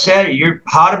you're upset or you're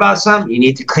hot about something, you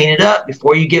need to clean it up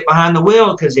before you get behind the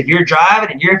wheel, because if you're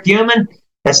driving and you're fuming,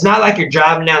 it's not like you're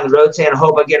driving down the road saying, I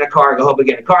hope I get in a car, I hope I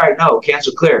get in a car. No,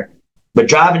 cancel clear. But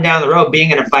driving down the road,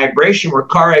 being in a vibration where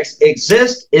car wrecks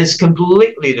exist, is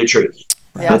completely the truth.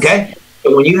 Yes. Okay?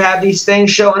 So when you have these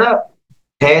things showing up,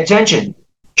 pay attention.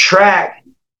 Track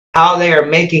how they are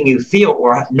making you feel,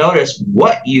 or notice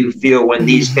what you feel when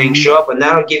these things show up, and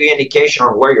that'll give you an indication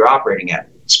on where you're operating at,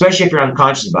 especially if you're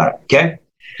unconscious about it. Okay?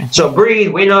 So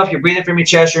breathe. We know if you're breathing from your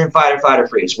chest, you're in fight or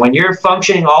freeze. When you're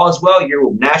functioning all as well, you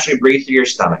will naturally breathe through your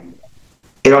stomach.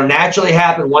 It'll naturally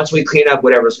happen once we clean up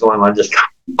whatever's going on, just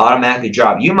automatically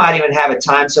drop. You might even have a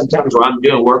time sometimes where I'm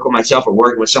doing work with myself or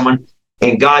working with someone,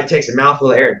 and God takes a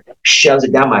mouthful of air and shoves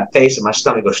it down my face, and my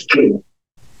stomach goes,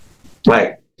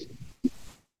 like,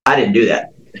 I didn't do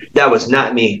that. That was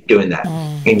not me doing that.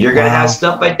 And you're going to have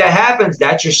stuff like that happens.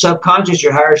 That's your subconscious,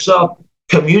 your higher self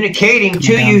communicating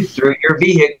to you through your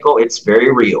vehicle. It's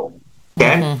very real.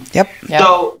 Okay? Yep.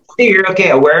 So fear,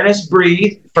 okay, awareness,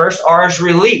 breathe. First R is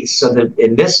release. So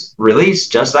in this release,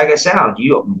 just like it sounds,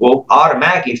 you will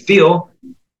automatically feel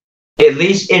at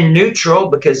least in neutral,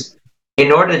 because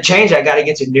in order to change, I got to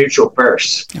get to neutral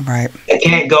first. Right. I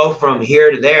can't go from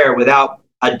here to there without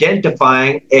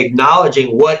identifying,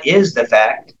 acknowledging what is the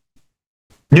fact,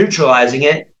 neutralizing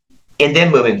it, and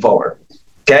then moving forward.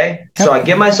 Okay? Yep. So I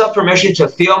give myself permission to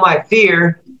feel my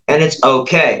fear, and it's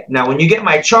okay. Now, when you get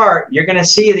my chart, you're going to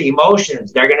see the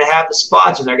emotions. They're going to have the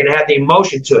spots, and they're going to have the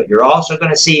emotion to it. You're also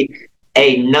going to see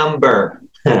a number.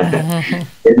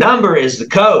 The number is the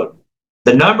code.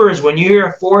 The number is when you hear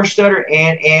a 4 stutter,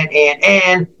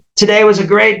 and today was a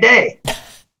great day.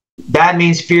 That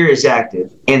means fear is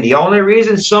active. And the only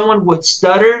reason someone would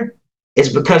stutter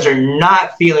is because they're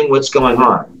not feeling what's going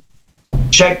on.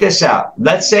 Check this out.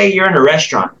 Let's say you're in a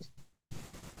restaurant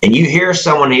and you hear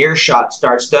someone in earshot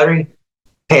start stuttering.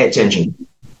 Pay attention.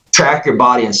 Track your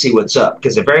body and see what's up.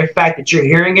 Because the very fact that you're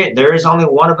hearing it, there is only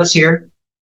one of us here.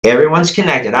 Everyone's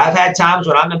connected. I've had times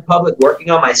when I'm in public working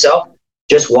on myself,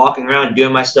 just walking around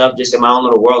doing my stuff just in my own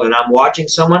little world, and I'm watching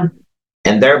someone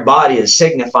and their body is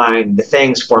signifying the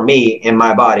things for me in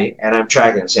my body, and I'm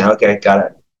tracking and saying, okay, got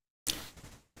it.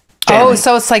 Oh,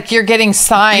 so it's like you're getting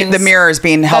signs. The mirror is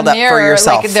being held up for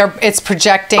yourself. Like it's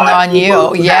projecting on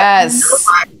you. Yes.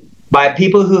 By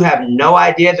people who have no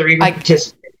idea they're even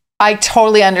participating. I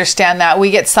totally understand that. We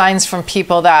get signs from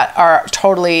people that are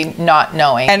totally not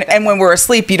knowing. And when we're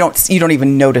asleep, you don't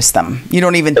even notice them. You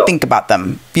don't even think about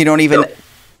them. You don't even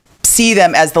see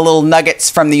them as the little nuggets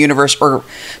from the universe or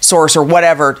source or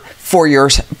whatever for your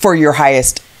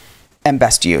highest and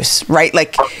best use, right?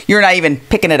 Like you're not even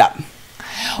picking it up.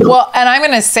 Well, and I'm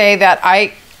going to say that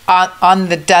on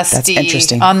the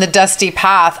dusty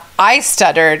path, I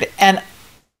stuttered, and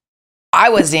I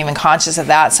wasn't even conscious of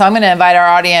that. So I'm going to invite our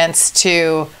audience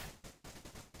to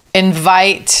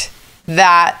invite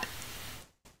that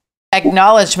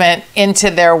acknowledgement into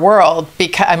their world,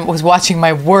 because I was watching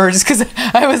my words, because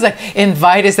I was like,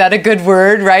 invite, is that a good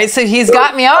word? Right? So he's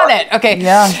got me on it. Okay.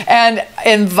 Yeah. And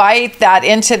invite that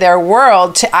into their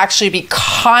world to actually be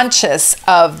conscious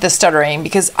of the stuttering,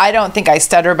 because I don't think I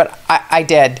stutter, but I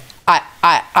did.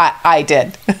 I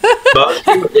did. Most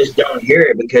people just don't hear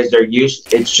it because they're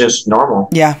used. It's just normal.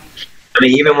 Yeah. I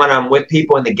mean, even when I'm with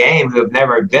people in the game who have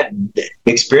never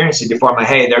experienced it before, I'm like,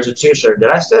 hey, there's a 2 stutter. Did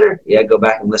I stutter? Yeah, go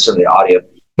back and listen to the audio.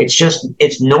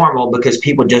 It's normal because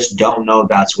people just don't know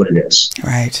that's what it is.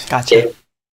 Right. Gotcha. Okay.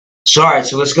 So, all right,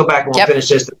 so let's go back and we'll finish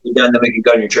this. We're done, then we can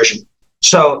go to nutrition.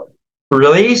 So,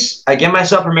 release. I give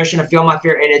myself permission to feel my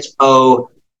fear, and it's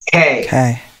okay.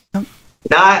 Okay.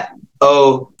 Not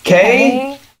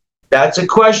okay. That's a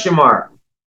question mark.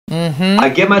 I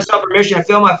give myself permission to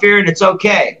feel my fear, and it's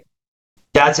okay.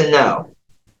 That's a no.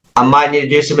 I might need to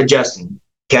do some adjusting.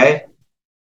 Okay.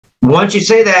 Once you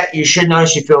say that, you should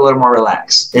notice you feel a little more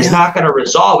relaxed. It's not going to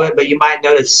resolve it, but you might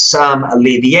notice some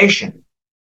alleviation.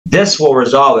 This will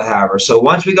resolve it, however. So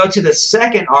once we go to the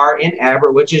second R in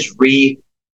ABRA, which is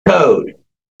recode.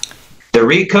 The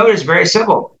recode is very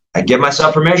simple. I give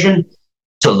myself permission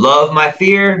to love my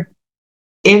fear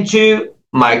into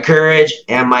my courage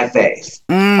and my faith.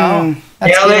 Oh,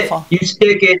 that's Nail beautiful. it, you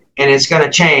stick it, and it's going to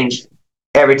change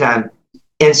every time,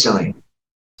 instantly.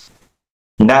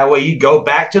 And that way you go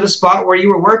back to the spot where you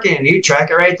were working and you track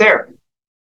it right there.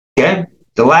 Okay?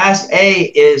 The last A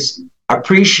is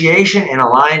appreciation and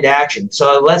aligned action.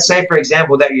 So let's say, for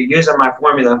example, that you're using my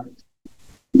formula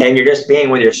and you're just being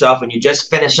with yourself and you just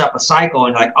finish up a cycle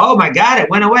and you're like, oh my God, it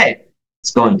went away.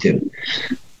 It's going to.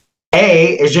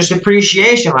 A is just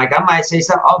appreciation. Like I might say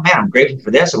something, oh man, I'm grateful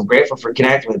for this. I'm grateful for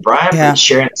connecting with Brian, for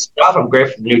sharing stuff. I'm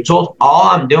grateful for the new tools. All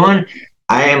I'm doing,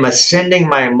 I am ascending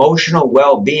my emotional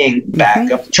well-being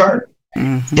back up the chart.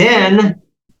 Then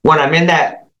when I'm in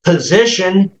that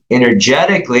position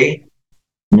energetically,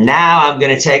 now I'm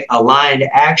going to take aligned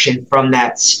action from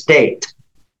that state.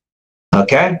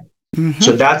 Okay?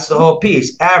 So that's the whole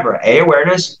piece. ABRA, A,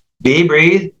 awareness, B,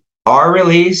 breathe, R,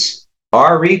 release,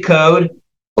 R, recode,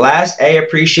 last A,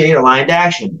 appreciate, aligned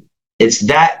action. It's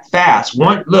that fast.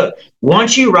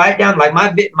 Once you write down, like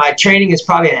my training is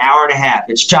probably an hour and a half.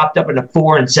 It's chopped up into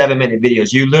 4 and 7 minute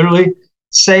videos. You literally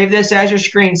save this as your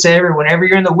screensaver. Whenever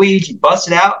you're in the weeds, you bust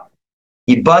it out.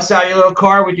 You bust out your little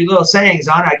card with your little sayings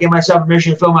on it. I give myself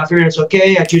permission to feel my fear, and it's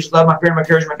okay. I choose to love my fear, my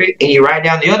courage, my faith. And you write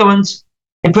down the other ones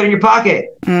and put it in your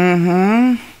pocket.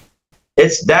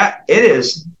 It's that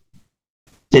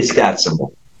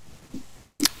simple.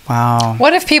 Wow.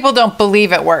 What if people don't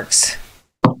believe it works?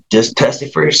 Just test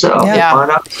it for yourself. Yeah.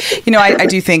 Find out. You know, I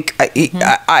do think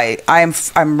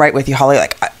I'm right with you, Holly.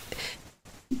 Like,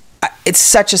 it's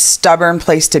such a stubborn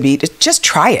place to be. Just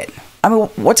try it. I mean,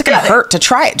 what's it going to hurt to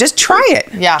try it? Just try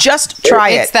it. Yeah. Just try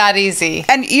it. It's that easy.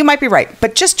 And you might be right,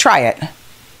 but just try it.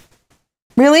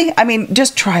 Really? I mean,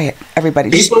 just try it, everybody.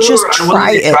 Just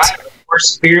try it. We're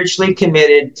spiritually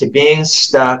committed to being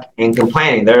stuck and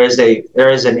complaining. There is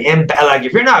an impact. Like,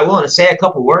 if you're not willing to say a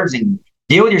couple words and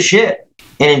deal with your shit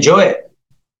and enjoy it,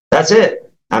 that's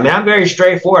it. I mean, I'm very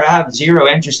straightforward. I have zero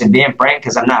interest in being frank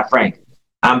because I'm not Frank.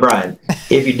 I'm Brian.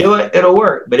 If you do it, it'll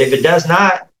work. But if it does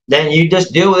not, then you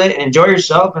just deal with it and enjoy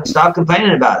yourself and stop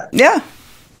complaining about it. Yeah.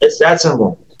 It's that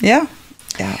simple. Yeah.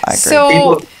 Yeah, I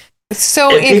agree.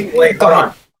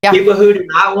 People who do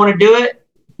not want to do it,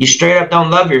 you straight up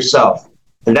don't love yourself.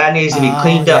 And that needs to be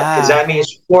cleaned up, because that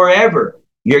means forever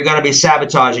you're going to be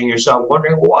sabotaging yourself,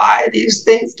 wondering why these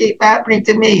things keep happening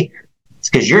to me. It's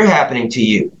because you're happening to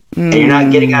you. And you're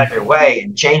not getting out of your way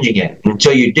and changing it. And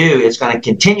until you do, it's going to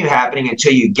continue happening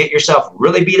until you get yourself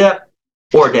really beat up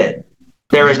or dead.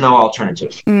 There is no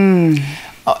alternative. I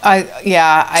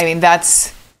mean,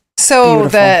 that's so Beautiful.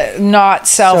 the not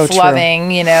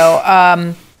self-loving,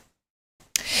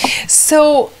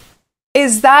 so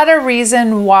is that a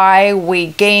reason why we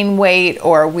gain weight,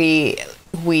 or we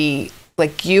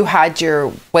like, you had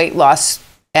your weight loss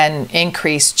and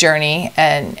increase journey,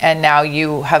 and now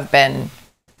you have been,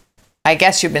 I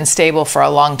guess you've been stable for a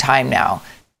long time now,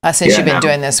 since you've been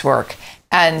doing this work.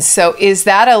 And so is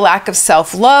that a lack of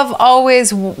self-love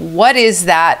always? What is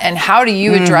that? And how do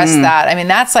you address that? I mean,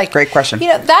 that's like, great question.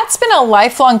 That's been a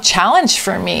lifelong challenge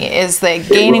for me, is the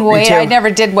gaining weight. I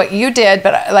never did what you did,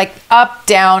 but like up,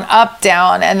 down.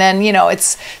 And then,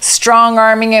 it's strong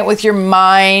arming it with your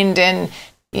mind and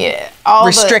all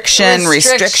restriction, hard.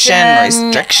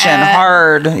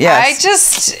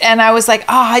 Yes. I was like,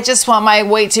 I just want my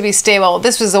weight to be stable.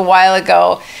 This was a while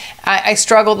ago. I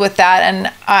struggled with that.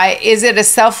 And is it a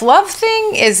self-love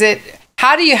thing?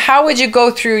 How would you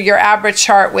go through your average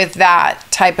chart with that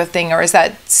type of thing? Or is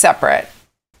that separate?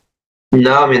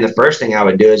 No, I mean, the first thing I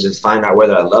would do is just find out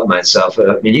whether I love myself.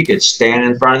 I mean, you could stand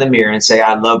in front of the mirror and say,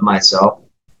 I love myself,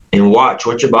 and watch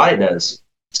what your body does.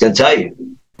 It's going to tell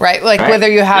you. Right. Like, whether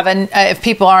you have if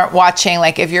people aren't watching,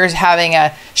 like if you're having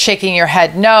a shaking your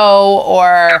head no,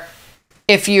 or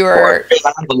if you're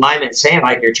alignment saying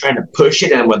like you're trying to push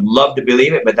it and would love to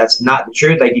believe it, but that's not the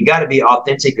truth. Like, you got to be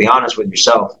authentically honest with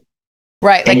yourself.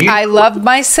 Right. Like, I love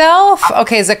myself.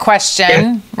 Okay. Is a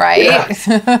question. Right. Yeah.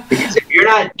 Because if you're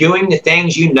not doing the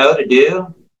things you know to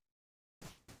do,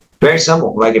 very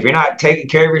simple. Like, if you're not taking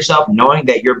care of yourself, knowing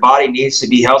that your body needs to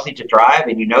be healthy to thrive,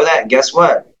 and you know that, and guess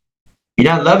what?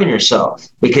 You're not loving yourself,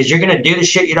 because you're going to do the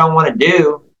shit you don't want to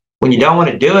do when you don't want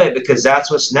to do it, because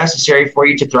that's what's necessary for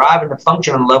you to thrive and to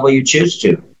function on the level you choose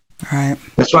to. Right.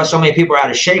 That's why so many people are out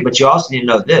of shape. But you also need to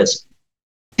know this.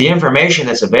 The information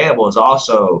that's available is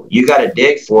also, you got to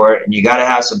dig for it, and you got to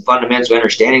have some fundamental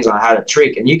understandings on how to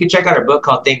treat. And you can check out our book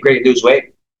called Think Great, Lose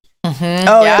Weight. Mm-hmm.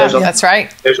 Oh, yeah, that's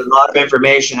right. There's a lot of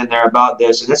information in there about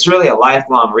this, and it's really a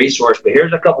lifelong resource. But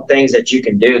here's a couple things that you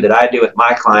can do that I do with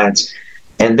my clients.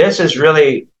 And this is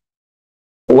really,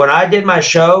 when I did my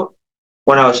show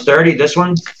when I was 30, this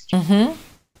one,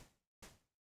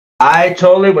 I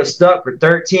totally was stuck for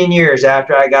 13 years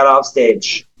after I got off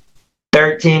stage.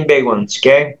 13 big ones,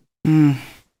 okay?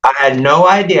 I had no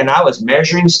idea, and I was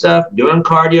measuring stuff, doing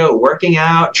cardio, working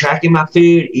out, tracking my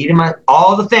food, eating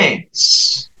all the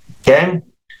things, okay?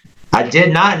 I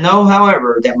did not know,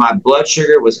 however, that my blood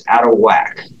sugar was out of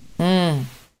whack.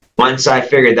 Once I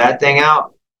figured that thing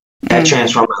out, that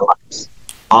transformed my life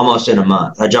almost in a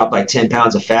month. I dropped like 10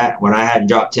 pounds of fat when I hadn't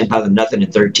dropped 10 pounds of nothing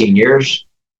in 13 years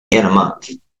in a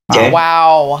month. Okay? Oh,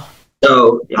 wow.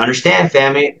 So understand,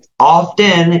 family,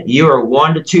 often you are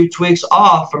 1 to 2 tweaks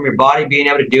off from your body being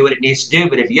able to do what it needs to do.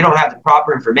 But if you don't have the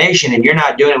proper information and you're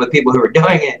not doing it with people who are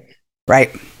doing it,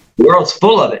 right, the world's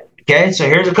full of it. Okay, so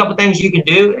here's a couple things you can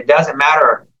do. It doesn't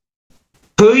matter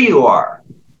who you are.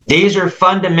 These are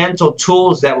fundamental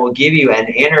tools that will give you an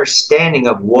understanding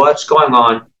of what's going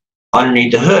on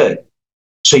underneath the hood.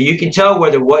 So you can tell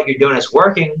whether what you're doing is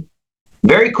working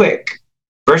very quick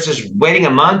versus waiting a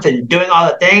month and doing all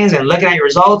the things and looking at your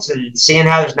results and seeing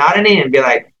how there's not any and be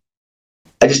like,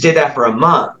 I just did that for a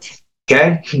month.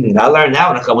 Okay. I learned that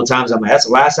one a couple of times. I'm like, that's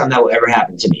the last time that will ever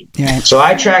happen to me. Yeah. So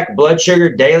I track blood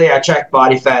sugar daily. I track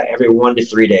body fat every 1 to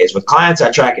 3 days. With clients,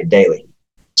 I track it daily.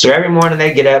 So every morning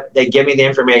they get up, they give me the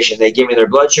information. They give me their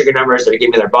blood sugar numbers. They give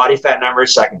me their body fat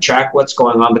numbers so I can track what's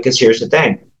going on, because here's the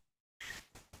thing.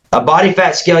 A body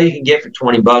fat scale you can get for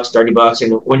 $20, $30.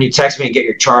 And when you text me and get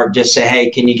your chart, just say, hey,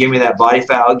 can you give me that body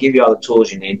fat? I'll give you all the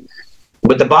tools you need.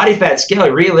 With the body fat scale,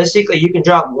 realistically, you can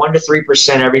drop 1 to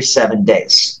 3% every 7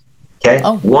 days. Okay?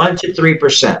 1 to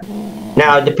 3%.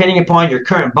 Now, depending upon your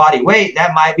current body weight,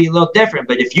 that might be a little different.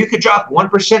 But if you could drop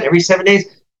 1% every 7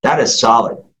 days, that is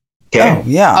solid. Okay? Oh,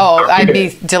 yeah. Oh, I'd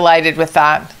be delighted with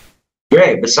that.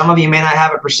 Great. But some of you may not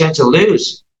have a percent to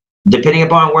lose, depending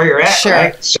upon where you're at. Sure.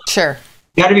 Right? So Sure.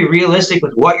 you got to be realistic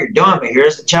with what you're doing. But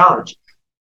here's the challenge.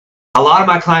 A lot of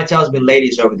my clientele has been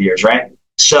ladies over the years, right?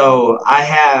 So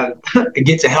I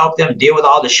get to help them deal with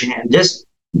all the shenanigans. Just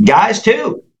guys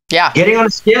too. Yeah. Getting on a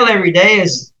scale every day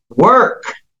is work,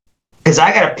 because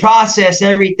I got to process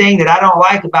everything that I don't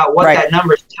like about what that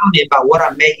number is telling me about what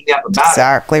I'm making up about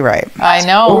Exactly right. I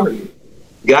know.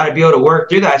 You got to be able to work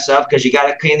through that stuff, because you got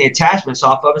to clean the attachments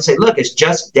off of it and say, look, it's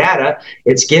just data.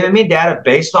 It's giving me data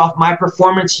based off my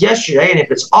performance yesterday. And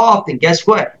if it's off, then guess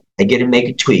what? I get to make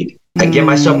a tweak. I give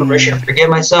myself permission to forgive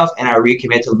myself, and I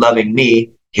recommit to loving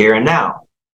me here and now.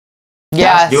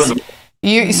 Yes.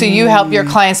 So you help your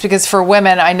clients, because for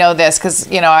women, I know this because,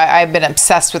 I've been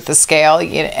obsessed with the scale,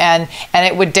 and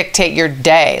it would dictate your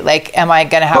day. Like, am I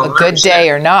going to have a good day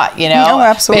or not? No,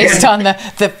 absolutely. Based on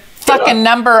the fucking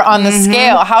number on the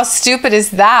scale. How stupid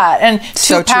is that? And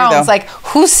 2 pounds, like,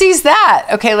 who sees that?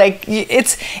 Okay, like,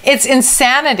 it's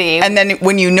insanity. And then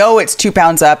when you know it's 2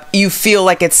 pounds up, you feel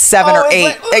like it's 7 or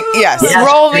 8. Yes.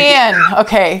 Roll me in.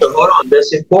 Okay. So hold on, this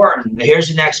is important. Here's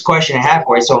the next question I have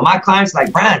for you. So my client's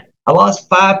like, Brian, I lost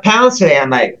 5 pounds today. I'm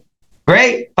like,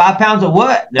 great. 5 pounds of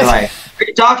what? They're like, what are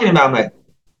you talking about? I'm like,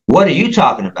 what are you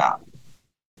talking about?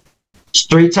 It's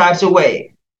 3 types of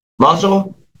weight: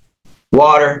 muscle,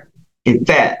 water, and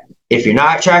fat. If you're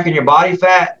not tracking your body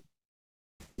fat,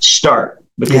 start,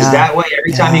 because that way,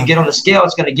 every time you get on the scale,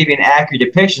 it's going to give you an accurate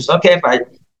depiction. So, okay, if I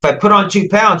put on 2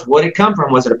 pounds, what did it come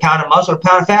from? Was it a pound of muscle or a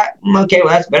pound of fat? Okay, well,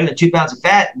 that's better than 2 pounds of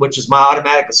fat, which is my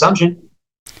automatic assumption.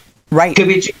 Right. It could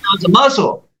be 2 pounds of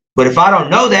muscle. But if I don't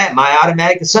know that, my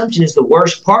automatic assumption is the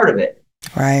worst part of it.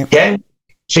 Right. Okay.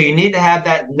 So you need to have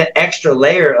that extra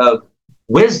layer of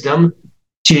wisdom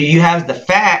you have the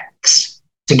facts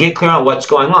to get clear on what's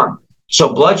going on.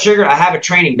 So blood sugar, I have a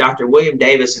training, Dr. William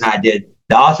Davis and I did,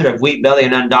 the author of Wheat Belly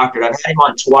and Undoctored. I've had him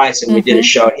on twice, and we did a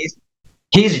show.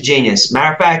 He's a genius.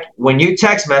 Matter of fact, when you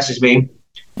text message me,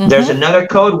 there's another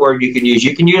code word you can use.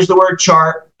 You can use the word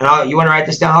chart. And you want to write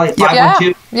this down, Holly?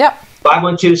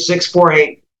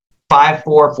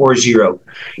 512-648-5440.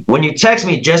 When you text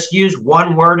me, just use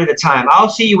one word at a time. I'll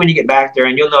see you when you get back there,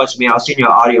 and you'll know it's me. I'll send you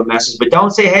an audio message, but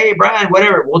don't say, hey, Brian,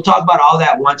 whatever. We'll talk about all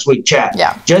that once we chat.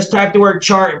 Yeah. Just type the word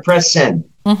chart and press send.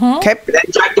 Okay. Then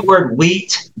type the word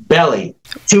wheat belly,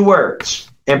 2 words,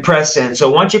 and press send. So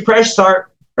once you press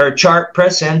start or chart,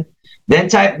 press send, then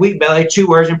type wheat belly, 2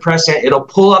 words, and press send. It'll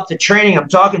pull up the training I'm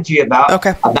talking to you about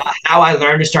how I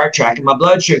learned to start tracking my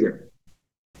blood sugar.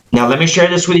 Now, let me share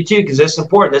this with you, too, because this is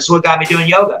important. This is what got me doing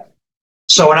yoga.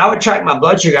 So when I would track my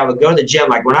blood sugar, I would go to the gym.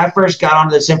 Like when I first got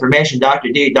onto this information, Dr.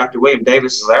 William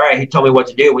Davis was like, all right, he told me what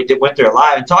to do. We went through it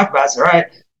live and talked about it. I said, all right.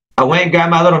 I went and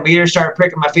grabbed my little meter, started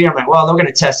pricking my feet. I'm like, well, we're going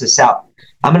to test this out.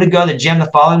 I'm going to go to the gym the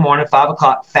following morning, 5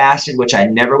 o'clock, fasted, which I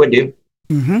never would do.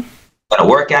 I'm going to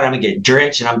work out. I'm going to get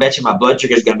drenched, and I bet you my blood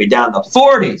sugar is going to be down in the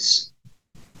 40s.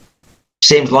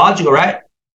 Seems logical, right?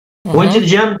 Went to the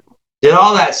gym. Did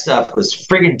all that stuff, was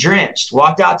friggin' drenched.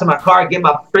 Walked out to my car, get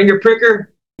my finger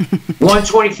pricker,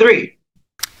 123.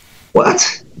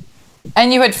 What?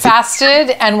 And you had fasted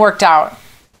and worked out?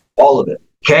 All of it.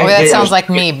 Okay. Oh, that sounds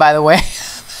like me, by the way.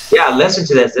 Yeah, listen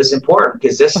to this. This is important,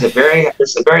 because this is a very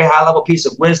high level piece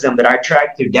of wisdom that I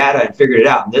tracked through data and figured it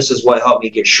out. And this is what helped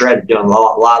me get shredded, doing a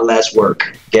lot less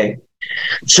work. Okay.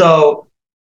 So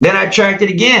then I tracked it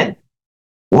again.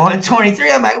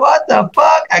 123. I'm like, what the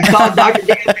fuck? I called Dr.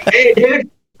 Dan. Like, hey, dude.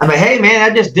 I'm like, hey, man, I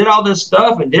just did all this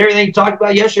stuff and did everything you talked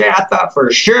about yesterday. I thought for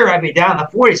sure I'd be down in the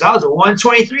 40s. I was at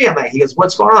 123. I'm like, he goes,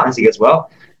 what's going on? He goes, well,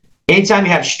 anytime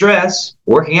you have stress,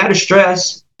 working out of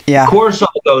stress, cortisol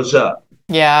goes up.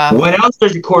 Yeah. When else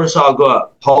does your cortisol go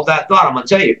up? Hold that thought. I'm going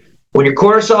to tell you. When your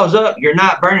cortisol is up, you're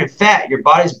not burning fat. Your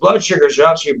body's blood sugars are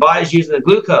up, so your body's using the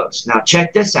glucose. Now,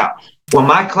 check this out. When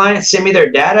my clients send me their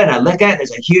data and I look at it,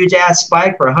 there's a huge ass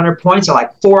spike for 100 points at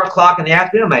like 4 o'clock in the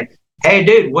afternoon. I'm like, hey,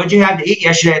 dude, what'd you have to eat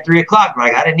yesterday at 3 o'clock? I'm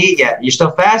like, I didn't eat yet. You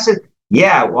still fasted?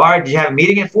 Yeah. Why? Did you have a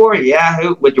meeting at 4? Yeah.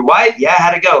 Who? With your wife? Yeah.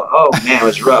 How'd it go? Oh, man, it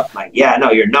was rough. I'm like, yeah,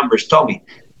 no, your numbers told me.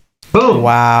 Boom.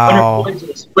 Wow. 100 points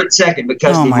in a split second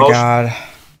because oh the my emotion. God.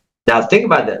 Now, think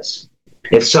about this.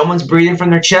 If someone's breathing from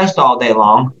their chest all day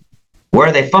long, where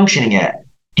are they functioning at?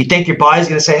 Do you think your body's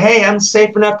going to say, hey, I'm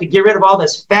safe enough to get rid of all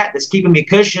this fat that's keeping me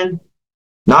cushioned?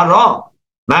 Not at all.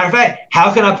 Matter of fact,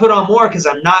 how can I put on more because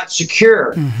I'm not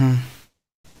secure? Mm-hmm.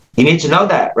 You need to know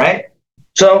that, right?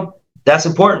 So that's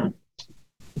important.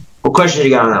 What question you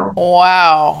got on that one?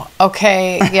 Wow.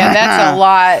 Okay. Yeah, that's a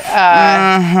lot.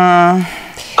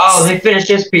 Oh, let me finish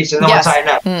this piece and then we'll tighten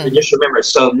up. Just remember.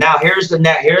 So now here's the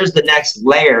next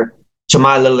layer to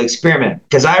my little experiment,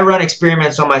 because I run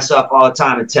experiments on myself all the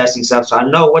time and testing stuff. So I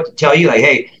know what to tell you. Like,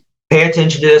 hey, pay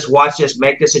attention to this, watch this,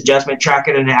 make this adjustment, track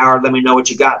it in an hour, let me know what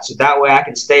you got. So that way I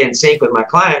can stay in sync with my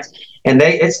clients. And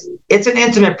it's an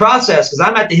intimate process, because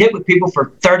I'm at the hip with people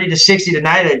for 30 to 60 to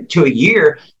 90 to a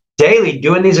year daily,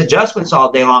 doing these adjustments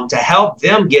all day long to help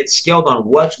them get skilled on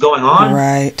what's going on.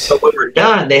 Right. So when we're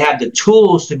done, they have the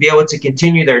tools to be able to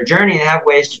continue their journey and have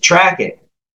ways to track it.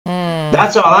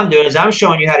 That's all I'm doing, is I'm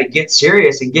showing you how to get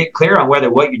serious and get clear on whether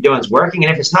what you're doing is working.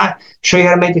 And if it's not, show you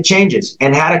how to make the changes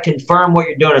and how to confirm what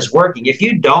you're doing is working. If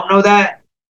you don't know that,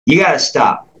 you got to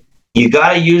stop. You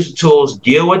got to use the tools,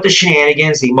 deal with the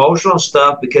shenanigans, the emotional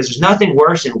stuff, because there's nothing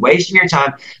worse than wasting your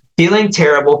time, feeling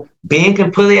terrible, being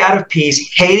completely out of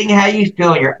peace, hating how you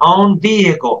feel in your own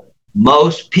vehicle.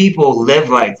 Most people live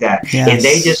like that. Yes. And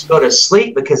they just go to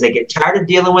sleep because they get tired of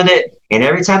dealing with it. And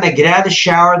every time they get out of the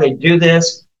shower, they do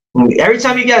this. Every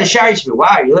time you get out of the shower, you should be,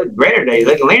 wow, you look greater today. You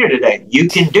look leaner today. You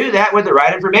can do that with the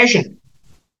right information.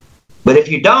 But if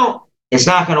you don't, it's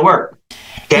not going to work.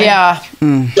 Okay? Yeah.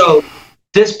 So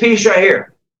this piece right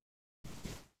here.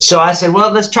 So I said,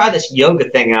 well, let's try this yoga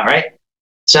thing out, right?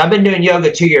 So I've been doing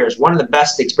yoga 2 years. One of the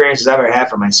best experiences I've ever had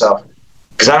for myself,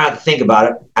 because I don't have to think about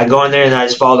it. I go in there and I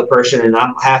just follow the person, and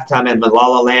I'm half the time in La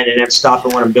La Land and I'm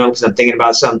stopping what I'm doing because I'm thinking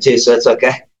about something too. So it's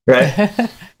okay, right?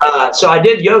 So I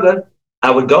did yoga. I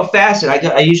would go fasted.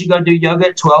 I usually go do yoga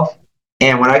at 12.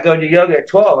 And when I go do yoga at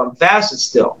 12, I'm fasted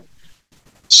still.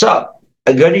 So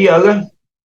I go to yoga,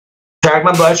 track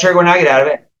my blood sugar when I get out of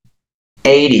it,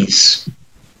 80s.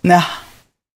 No.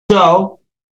 So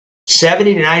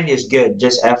 70 to 90 is good,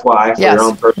 just FYI for your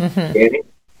own personal understanding.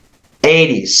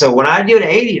 80s. So when I do an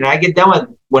 80 and I get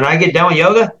done with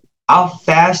yoga, I'll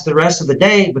fast the rest of the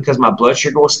day because my blood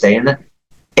sugar will stay in the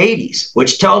 80s,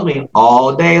 which tells me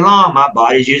all day long my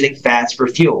body's using fats for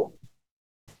fuel.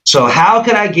 So how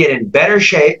can I get in better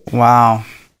shape? Wow.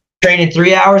 Training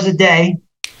 3 hours a day,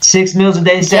 6 meals a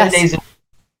day, 7 days a week,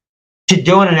 to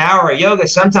doing an hour of yoga,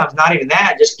 sometimes not even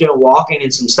that, just doing walking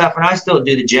and some stuff. And I still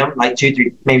do the gym like 2,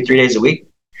 3, maybe 3 days a week,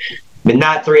 but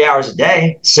not 3 hours a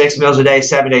day, 6 meals a day,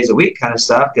 7 days a week kind of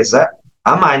stuff, because I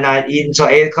might not eat until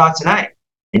 8 o'clock tonight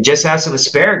and just have some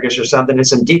asparagus or something and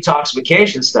some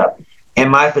detoxification stuff. And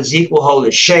my physique will hold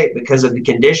its shape because of the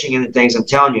conditioning and the things I'm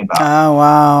telling you about. Oh,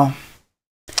 wow.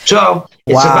 So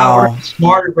it's about working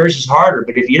smarter versus harder.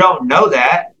 But if you don't know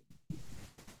that,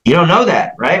 you don't know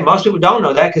that, right? Most people don't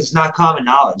know that because it's not common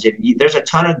knowledge. There's a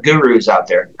ton of gurus out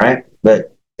there, right?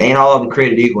 But they ain't all of them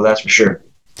created equal, that's for sure.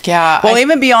 Yeah. Well,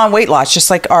 even beyond weight loss, just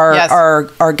like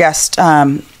our guest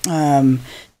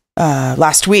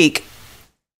last week,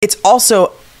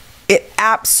 it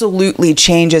absolutely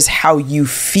changes how you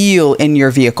feel in your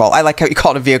vehicle. I like how you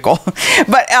call it a vehicle,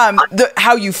 but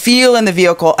how you feel in the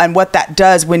vehicle and what that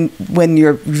does when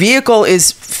your vehicle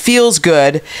feels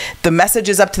good, the message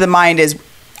is up to the mind is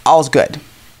all's good.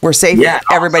 We're safe. Yeah,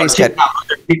 everybody's good. How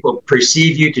other people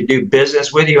perceive you to do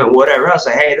business with you and whatever else.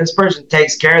 Say, hey, this person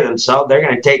takes care of themselves. They're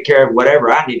going to take care of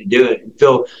whatever I need to do and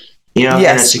feel, in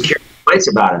a secure place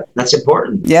about it. That's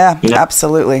important. Yeah,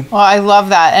 absolutely. Well, I love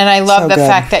that. And I love the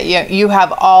fact that you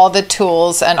have all the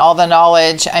tools and all the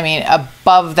knowledge,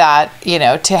 above that,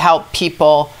 to help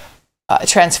people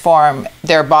transform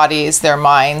their bodies, their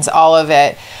minds, all of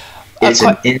it. It's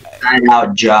an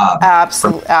inside-out job.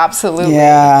 Absolutely.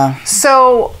 Yeah.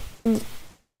 So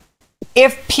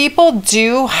if people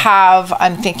do have,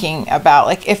 I'm thinking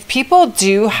about, if people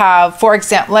do have, for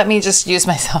example, let me just use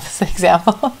myself as an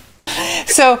example.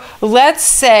 So let's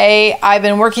say I've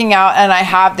been working out and I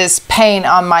have this pain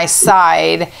on my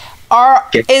side.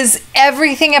 Is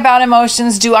everything about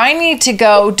emotions? Do I need to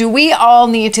go? Do we all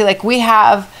need to, we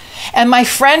have, and my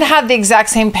friend had the exact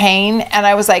same pain and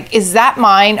I was like, is that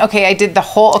mine? Okay, I did the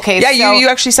whole, Yeah, so, you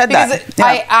actually said that. Yeah.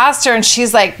 I asked her and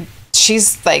she's like,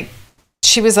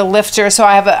 she was a lifter. So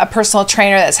I have a personal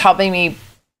trainer that's helping me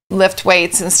lift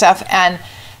weights and stuff. And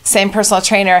same personal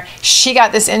trainer, she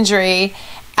got this injury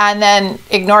and then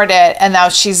ignored it, and now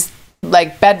she's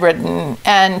bedridden,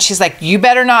 and she's like, you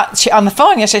better not, on the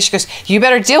phone yesterday, she goes, you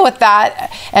better deal with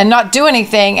that and not do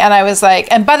anything. And I was like,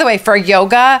 and by the way, for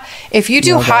yoga, if you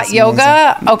do hot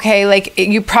yoga, okay,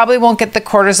 you probably won't get the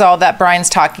cortisol that Brian's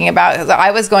talking about.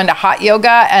 I was going to hot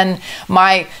yoga, and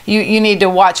you need to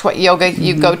watch what yoga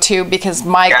you go to, because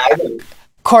my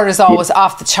cortisol was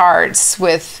off the charts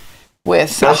with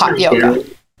hot yoga.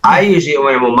 I usually,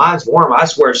 when mine's warm, I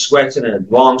wear sweats and a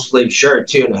long sleeve shirt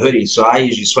too and a hoodie. So I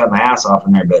usually sweat my ass off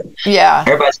in there. But yeah,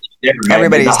 everybody's different. Right?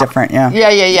 Everybody's different. Yeah.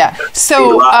 Yeah.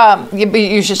 So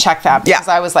you should check that because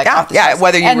I was like,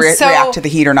 whether you react to the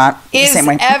heat or not, the same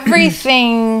way.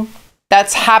 Everything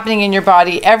that's happening in your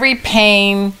body, every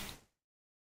pain,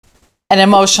 an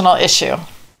emotional issue?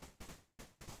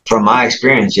 From my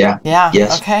experience, yeah. Yeah.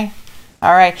 Yes. Okay.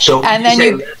 All right. So and then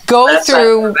you go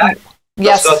through.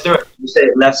 Yes. Let's go through it. You say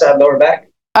left side, lower back?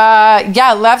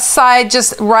 Yeah, left side,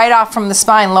 just right off from the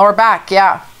spine, lower back.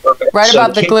 Yeah. Okay. Right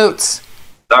about the glutes.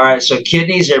 All right. So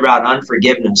kidneys are about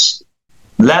unforgiveness.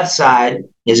 Left side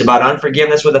is about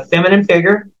unforgiveness with a feminine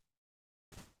figure.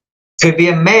 Could be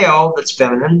a male that's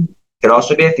feminine. Could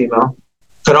also be a female.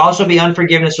 Could also be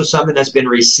unforgiveness with something that's been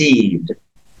received.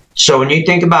 So when you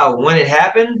think about when it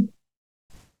happened,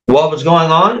 what was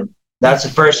going on, that's the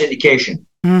first indication.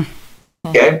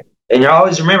 Okay? And you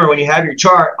always remember when you have your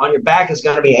chart, on your back is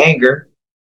going to be anger,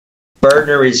 burden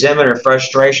or resentment or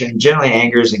frustration. Generally,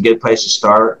 anger is a good place to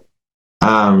start.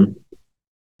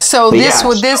 So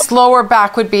this lower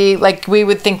back would be like, we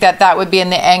would think that would be in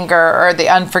the anger or the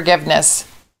unforgiveness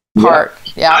part.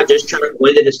 Yeah. Just trying to,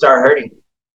 when did it start hurting?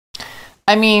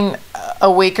 I mean,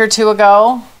 a week or two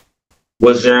ago.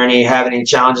 Was there having any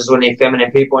challenges with any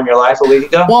feminine people in your life a week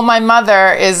ago? Well, my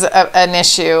mother is an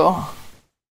issue.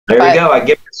 There we go. I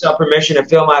give myself permission to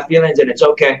feel my feelings, and it's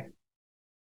okay.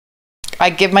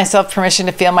 I give myself permission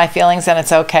to feel my feelings, and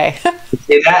it's okay.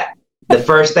 See that? The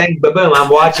first thing, boom, I'm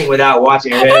watching without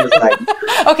watching. It was like,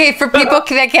 okay, for people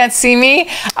that can't see me,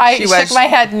 I shook my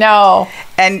head no.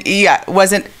 And yeah, it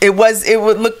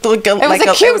would look like it was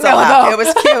a cute It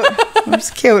was cute. It was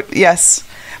cute. Yes.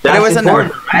 But it was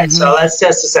important, right? Mm-hmm. So let's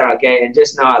test this out, okay? And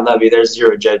just know I love you. There's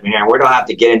zero judgment here. We don't have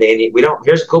to get into any.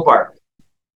 Here's the cool part.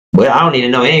 Well, I don't need to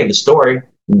know any of the story.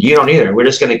 You don't either. We're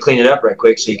just going to clean it up right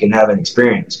quick so you can have an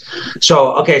experience.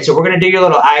 So, okay, so we're going to do your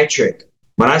little eye trick.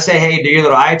 When I say, hey, do your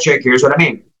little eye trick, here's what I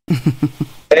mean.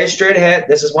 Face straight ahead.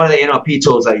 This is one of the NLP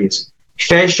tools I use.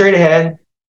 Face straight ahead,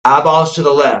 eyeballs to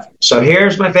the left. So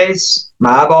here's my face.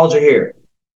 My eyeballs are here.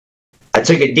 I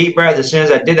took a deep breath as soon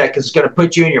as I did that because it's going to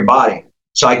put you in your body.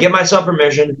 So I give myself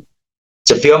permission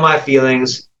to feel my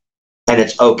feelings, and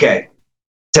it's okay.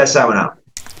 Test that one out.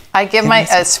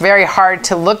 It's very hard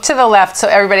to look to the left. So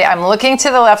everybody, I'm looking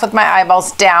to the left with my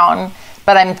eyeballs down,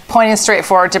 but I'm pointing straight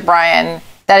forward to Brian.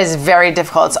 That is very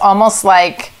difficult. It's almost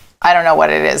like, I don't know what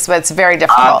it is, but it's very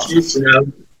difficult.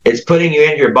 It's putting you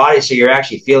into your body so you're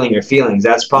actually feeling your feelings.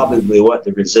 That's probably what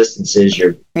the resistance is.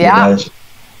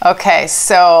 Okay,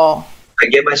 so I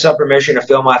give myself permission to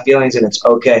feel my feelings, and it's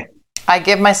okay. I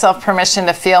give myself permission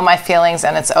to feel my feelings,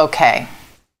 and it's okay.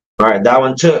 All right, that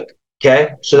one took.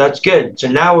 Okay, so that's good. So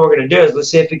now what we're going to do is let's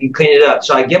see if we can clean it up.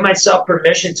 So I give myself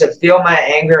permission to feel my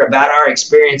anger about our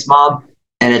experience, Mom,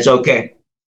 and it's okay.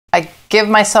 I give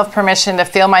myself permission to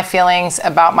feel my feelings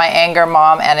about my anger,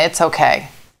 Mom, and it's okay.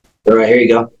 All right, here you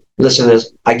go. Listen to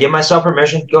this. I give myself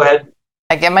permission. Go ahead.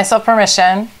 I give myself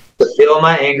permission to feel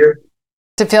my anger.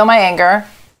 To feel my anger.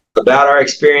 About our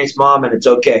experience, Mom, and it's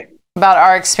okay. About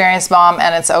our experience, Mom,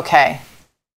 and it's okay.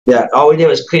 Yeah, all we did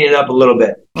was clean it up a little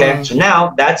bit. Okay, So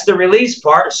now that's the release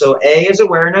part. So A is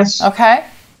awareness. Okay.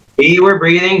 B, we're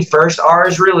breathing. First R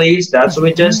is release. That's what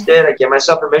we just did. I give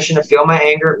myself permission to feel my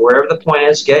anger wherever the point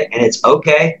is, okay? And it's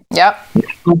okay. Yep.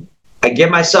 I give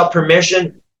myself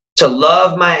permission to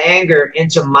love my anger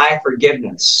into my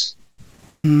forgiveness.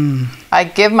 I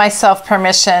give myself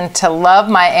permission to love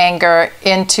my anger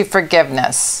into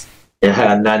forgiveness.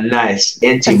 Yeah, nice.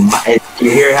 You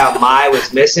hear how my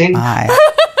was missing? My.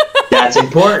 That's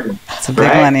important. It's a big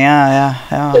one, yeah.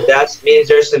 But that means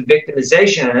there's some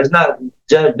victimization, and there's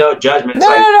no judgment. No,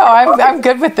 I'm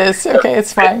good with this. Okay,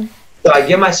 it's fine. So I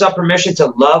give myself permission to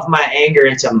love my anger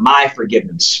into my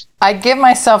forgiveness. I give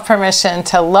myself permission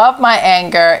to love my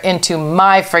anger into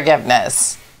my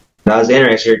forgiveness. That was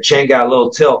interesting. Your chin got a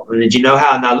little tilt. And did you know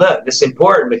how? Now look, this is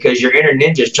important because your inner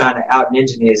ninja is trying to out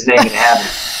ninja me. His name can have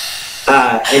it.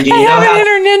 And do you know how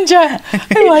inner ninja?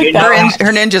 I like that.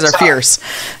 Her ninjas are fierce.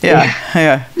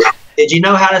 Yeah. Did you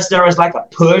know how there was like a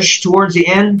push towards the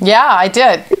end? Yeah, I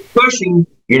did.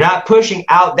 You're not pushing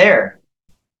out there.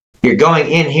 You're going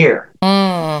in here.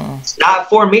 It's not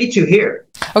for me to hear.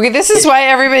 Okay, this is why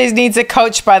everybody needs a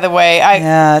coach, by the way.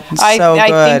 I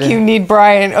think you need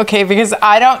Brian. Okay, because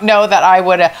I don't know that I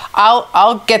would.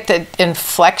 I'll get the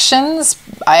inflections.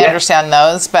 I understand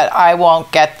those, but I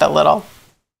won't get the little.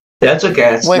 That's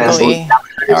okay. That's wiggly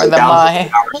or the my.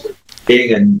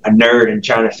 Being a nerd and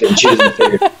trying to choose and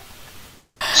figure.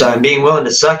 So I'm being willing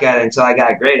to suck at it until I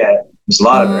got great at it. There's a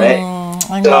lot of it, right?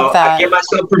 I love that. I give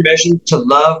myself permission to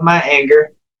love my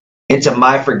anger into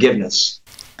my forgiveness.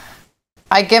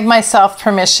 I give myself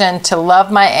permission to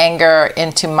love my anger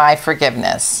into my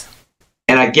forgiveness.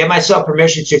 And I give myself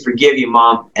permission to forgive you,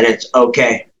 Mom, and it's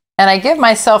okay. And I give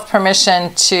myself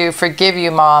permission to forgive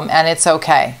you, Mom, and it's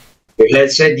okay. Your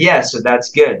head said yes, so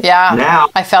that's good. Yeah, now,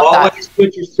 I felt always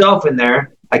put yourself in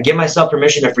there. I give myself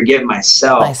permission to forgive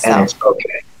myself. And it's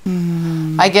okay.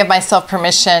 I give myself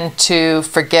permission to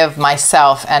forgive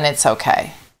myself, and it's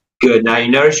okay. Good. Now you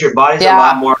notice your body's a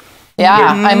lot more. Yeah,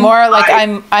 I'm more like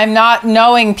I'm not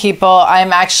knowing people.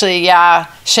 I'm actually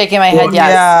shaking my head.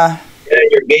 Yes. Yeah.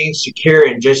 And you're being secure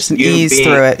and just you ease being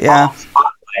through it. Yeah.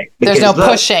 There's no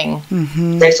pushing.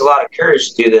 It takes a lot of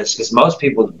courage to do this because most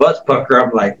people's butts pucker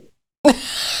up like.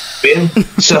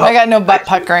 So I got no butt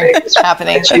puckering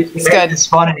happening. It's good. It's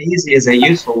fun and easy is a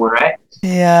useful one, right?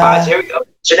 Yeah. All right, so here we go.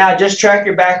 So now just track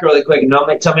your back really quick and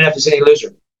tell me if it's any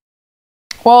looser.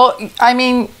 Well, I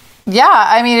mean,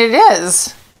 it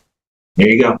is. There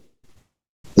you go.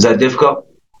 Is that difficult?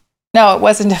 No, it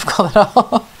wasn't difficult at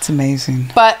all. It's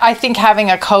amazing. But I think having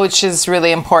a coach is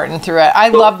really important through it. I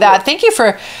love that. Thank you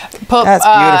for That's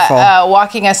beautiful.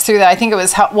 Walking us through that. I think it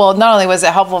was not only was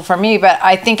it helpful for me, but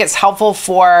I think it's helpful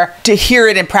to hear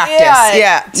it in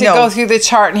practice. To go through the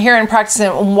chart and hear it in practice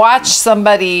and watch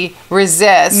somebody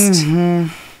resist.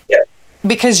 Mm-hmm.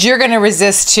 Because you're going to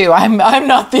resist too. I'm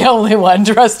not the only one.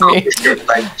 Trust me.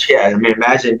 I mean,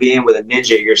 imagine being with a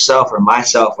ninja yourself or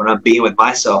myself when I'm being with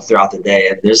myself throughout the day.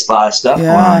 And there's a lot of stuff going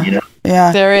on, you know?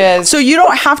 Yeah. There is. So you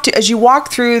don't have to, as you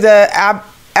walk through the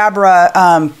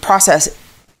Abra process,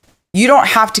 you don't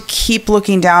have to keep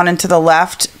looking down and to the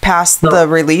left past the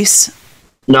release?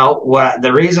 No.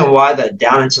 The reason why the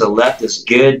down and to the left is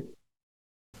good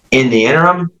in the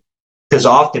interim, because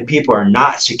often people are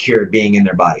not secure being in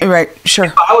their body. Right, sure.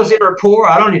 If I was in rapport,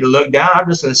 I don't need to look down. I'm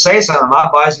just going to say something. My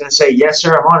body's going to say, yes,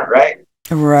 sir, I'm on it, right?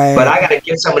 Right. But I got to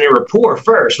get someone in rapport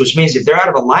first, which means if they're out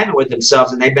of alignment with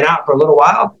themselves and they've been out for a little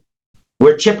while,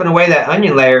 we're chipping away that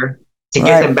onion layer to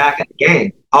get them back in the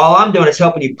game. All I'm doing is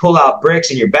helping you pull out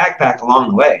bricks in your backpack along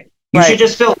the way. You should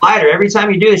just feel lighter. Every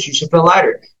time you do this, you should feel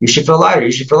lighter. You should feel lighter.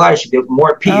 You should feel lighter. You should feel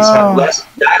more peace, have less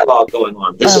dialogue going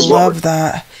on. I love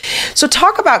that. So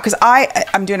talk about, because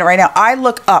I'm doing it right now. I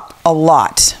look up a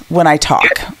lot when I talk.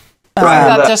 Is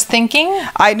that just thinking?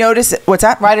 I notice, what's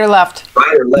that? Right or left?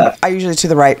 Right or left. I usually to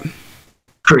the right.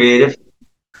 Creative.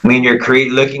 I mean, you're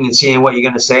looking and seeing what you're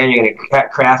going to say and you're going to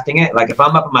crafting it. Like if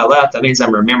I'm up on my left, that means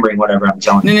I'm remembering whatever I'm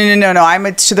telling you. No.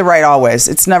 I'm to the right always.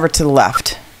 It's never to the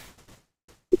left.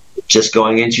 Just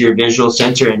going into your visual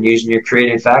center and using your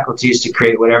creative faculties to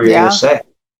create whatever you're going to say.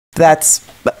 That's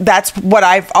what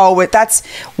that's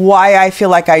why I feel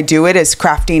like I do it, is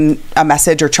crafting a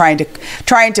message or trying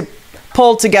to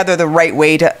pull together the right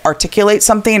way to articulate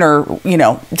something, or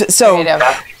so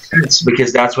that makes sense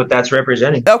because that's what that's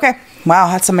representing. Okay.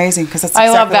 Wow, that's amazing, because that's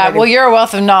exactly I love that. Well, you're a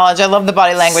wealth of knowledge. I love the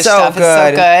body language stuff. It's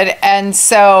so good. And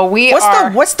so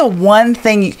what's the one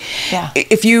thing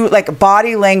if you like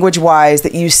body language wise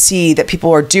that you see that people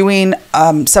are doing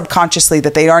subconsciously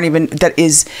that they aren't even, that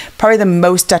is probably the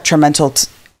most detrimental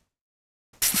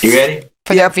you ready?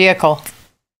 For their vehicle.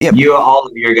 Yep. All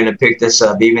of you are going to pick this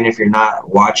up, even if you're not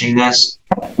watching this.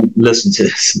 Listen to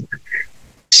this.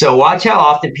 So watch how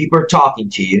often people are talking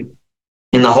to you,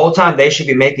 and the whole time they should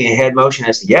be making a head motion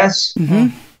as to yes.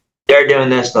 Mm-hmm. They're doing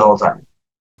this the whole time.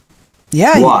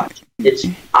 Yeah. Watch.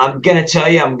 I'm going to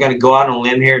tell you, I'm going to go out on a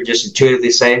limb here, just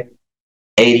intuitively say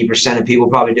 80% of people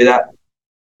probably do that.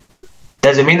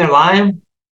 Does it mean they're lying?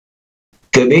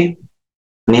 Could be.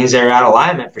 It means they're out of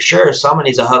alignment for sure. Someone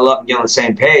needs to huddle up and get on the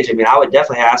same page. I mean, I would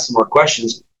definitely ask some more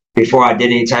questions before I did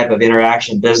any type of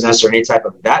interaction, business, or any type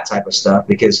of that type of stuff,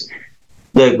 because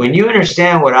look, when you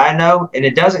understand what I know, and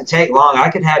it doesn't take long, I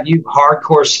could have you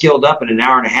hardcore skilled up in an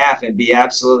hour and a half and be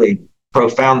absolutely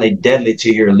profoundly deadly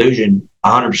to your illusion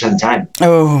 100% of the time.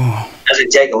 Oh. It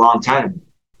doesn't take a long time.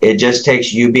 It just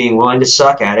takes you being willing to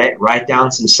suck at it, write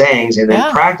down some sayings, and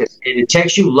then practice. And it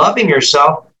takes you loving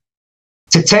yourself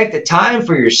to take the time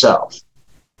for yourself.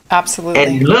 Absolutely.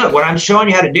 And look, what I'm showing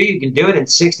you how to do, you can do it in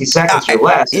 60 seconds or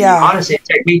less. And honestly, it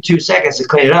takes me 2 seconds to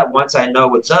clean it up once I know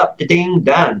what's up. Ding,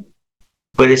 done.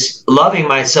 But it's loving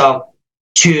myself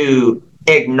to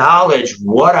acknowledge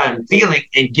what I'm feeling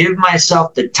and give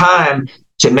myself the time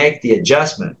to make the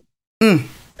adjustment.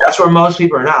 That's where most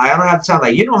people are not. I don't have the time.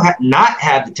 Like, you don't not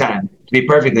have the time, to be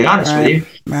perfectly honest with you.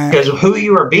 Because who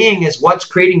you are being is what's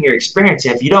creating your experience.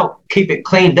 If you don't keep it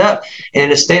cleaned up and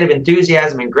in a state of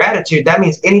enthusiasm and gratitude, that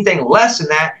means anything less than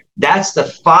that, that's the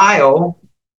file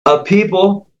of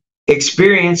people,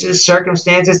 experiences,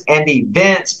 circumstances, and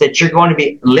events that you're going to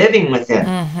be living within.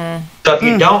 So if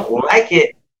you don't like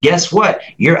it, guess what?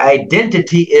 Your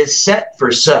identity is set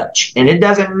for such. And it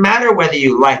doesn't matter whether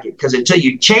you like it, because until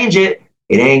you change it,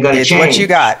 it ain't going to change. It's what you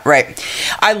got. Right.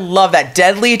 I love that.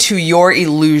 Deadly to your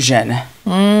illusion.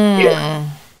 Yeah.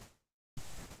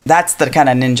 That's the kind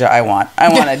of ninja I want. I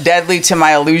want a deadly to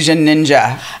my illusion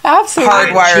ninja. Absolutely.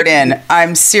 Hardwired in.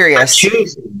 I'm serious.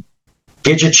 Choosing.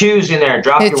 Get your choose in there.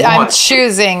 Drop your I'm want.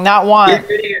 choosing, not want.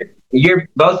 You're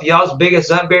both y'all's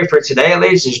biggest upgrade for today, at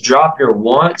least, is drop your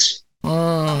wants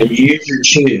and use your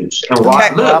choose. And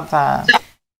Okay. Love that.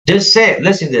 Just say it.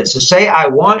 Listen to this. So say I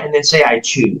want, and then say I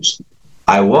choose.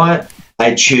 I want,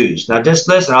 I choose. Now just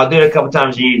listen. I'll do it a couple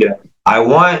times and you do it. I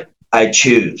want, I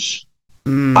choose.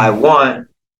 I want,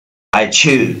 I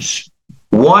choose.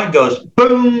 One goes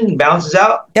boom, bounces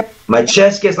out. Yep. My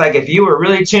chest gets like, if you were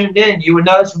really tuned in, you would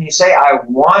notice when you say I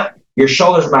want, your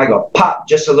shoulders might go pop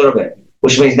just a little bit,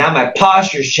 which means now my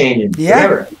posture's changing. Yeah.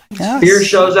 Remember, Yes. fear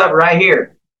shows up right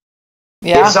here.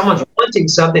 Yeah. If someone's wanting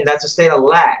something, that's a state of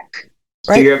lack.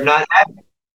 Right. Fear of not having.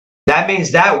 That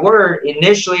means that word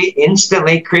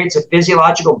instantly creates a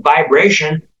physiological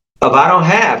vibration of I don't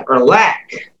have or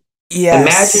lack.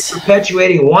 Yes. Imagine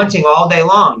perpetuating wanting all day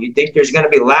long. You think there's going to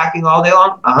be lacking all day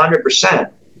long?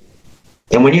 100%.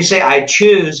 And when you say I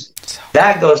choose,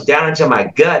 that goes down into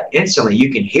my gut instantly.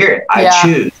 You can hear it. I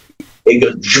choose. It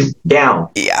goes down.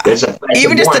 Yeah.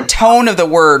 Even just the tone of the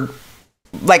word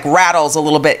like rattles a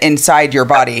little bit inside your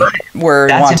body where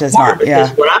want is not.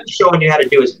 Yeah. What I'm showing you how to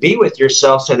do is be with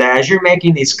yourself so that as you're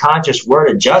making these conscious word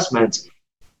adjustments,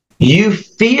 you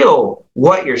feel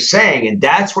what you're saying. And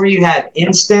that's where you have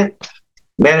instant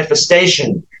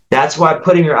manifestation. That's why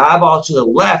putting your eyeball to the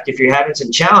left, if you're having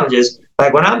some challenges,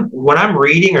 like when I'm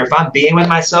reading, or if I'm being with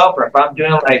myself, or if I'm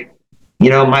doing like,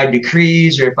 my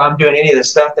decrees, or if I'm doing any of the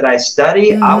stuff that I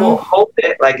study, I will hold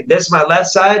it like this is my left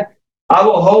side. I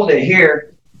will hold it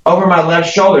here over my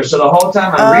left shoulder. So the whole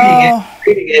time I'm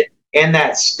reading it in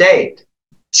that state.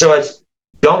 So it's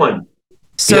going.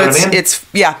 So it's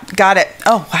got it.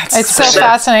 Oh, wow. It's so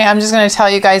fascinating. I'm just going to tell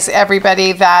you guys,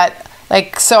 everybody, that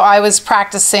so I was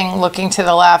practicing looking to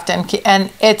the left,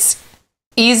 and it's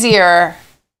easier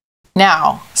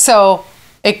now. So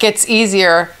it gets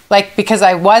easier, because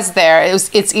I was there.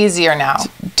 It's easier now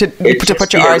to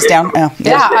put your eyes down.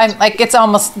 Yeah, I'm it's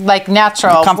almost like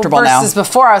natural. I'm comfortable now. Versus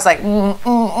before, I was like,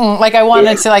 I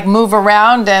wanted to move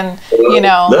around and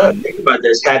Look, think about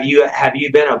this. Have you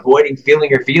been avoiding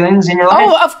feeling your feelings in your life?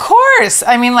 Oh, of course.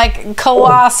 I mean,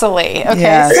 colossally. Okay.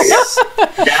 Yes.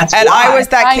 That's and why. I was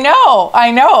that. I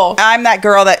know. I'm that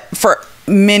girl that for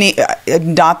many,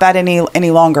 not that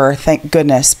any longer, thank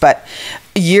goodness, but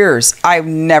years, I've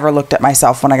never looked at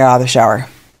myself when I got out of the shower.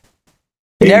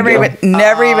 Never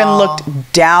even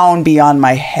looked down beyond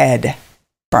my head,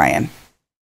 Brian,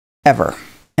 ever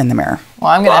in the mirror.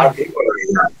 Well, I'm gonna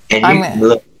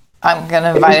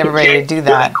invite everybody to do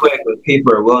that. Quick, when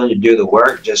people are willing to do the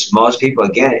work, just most people,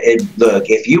 again, look,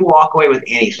 if you walk away with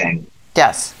anything,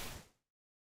 yes,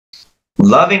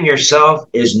 loving yourself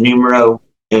is numero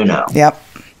uno. Yep.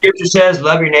 Scripture says,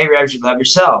 love your neighbor as you love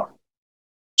yourself.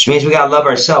 Which means we got to love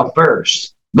ourselves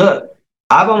first. Look,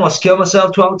 I've almost killed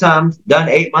myself 12 times, done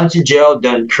 8 months in jail,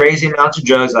 done crazy amounts of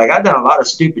drugs. I've done a lot of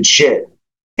stupid shit.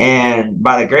 And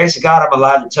by the grace of God, I'm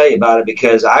allowed to tell you about it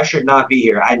because I should not be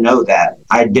here. I know that.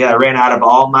 I ran out of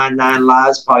all my 9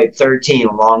 lives, probably 13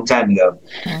 a long time ago.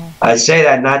 I say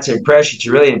that not to impress you,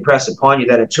 to really impress upon you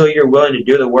that until you're willing to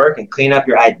do the work and clean up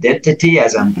your identity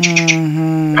as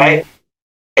right,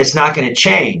 it's not going to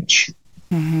change.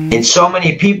 And so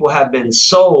many people have been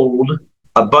sold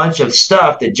a bunch of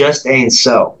stuff that just ain't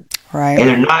so. Right. And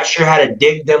they're not sure how to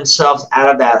dig themselves out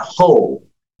of that hole.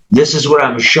 This is what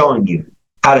I'm showing you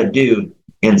how to do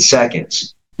in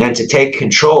seconds. And to take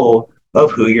control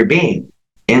of who you're being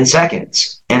in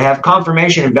seconds. And have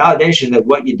confirmation and validation that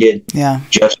what you did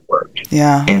just worked.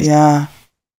 Yeah.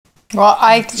 Well,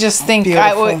 I just think,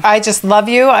 I just love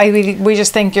you. We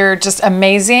just think you're just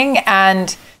amazing.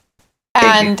 And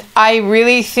I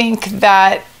really think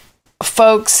that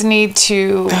folks need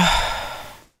to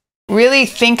really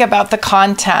think about the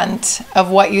content of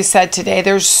what you said today.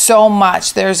 There's so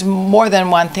much. There's more than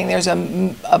one thing. There's a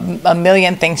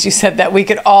million things you said that we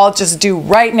could all just do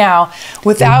right now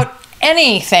without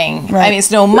anything. Right. I mean, it's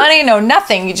no money, no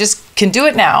nothing. You just can do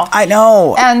it now. I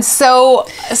know. And so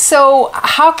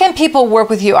how can people work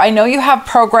with you? I know you have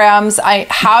programs.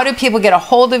 How do people get a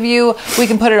hold of you? We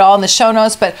can put it all in the show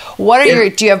notes, but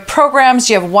do you have programs?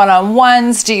 Do you have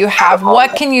one-on-ones? Do you have,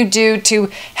 what can you do to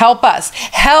help us?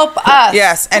 Help us.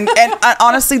 Yes. And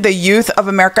honestly, the youth of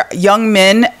America, young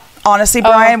men, honestly,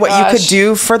 Brian, what you could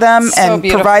do for them and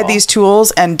provide these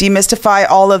tools and demystify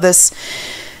all of this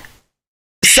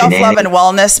self-love and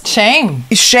wellness. Shame.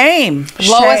 Shame.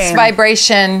 Lowest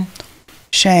vibration.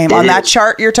 Shame. On that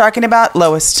chart you're talking about,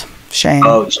 lowest. Shame.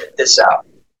 Oh, check this out.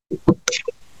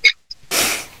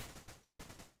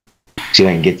 See if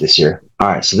I can get this here. All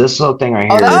right, so this little thing right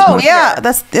here.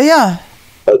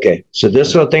 Okay, so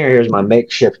this little thing right here is my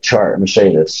makeshift chart. Let me show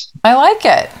you this. I like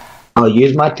it. I'll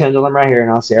use my pendulum right here,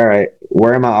 and I'll say, all right,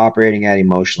 where am I operating at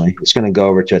emotionally? It's going to go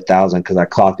over to 1,000 because I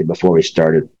clocked it before we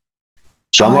started.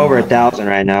 So I'm over 1,000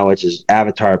 right now, which is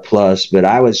Avatar Plus, but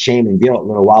I was shame and guilt a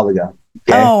little while ago.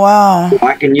 Okay? Oh, wow. So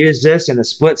I can use this in a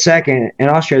split second, and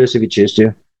I'll share this if you choose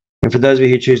to. And for those of you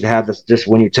who choose to have this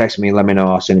when you text me, let me know.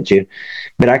 I'll send it to you.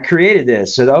 But I created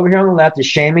this. So over here on the left is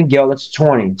shame and guilt. That's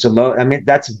 20. So low. I mean,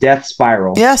 that's death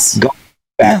spiral. Yes. Go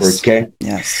backwards. Yes. Okay.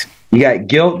 Yes. You got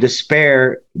guilt,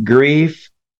 despair, grief,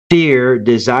 fear,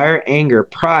 desire, anger,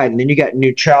 pride, and then you got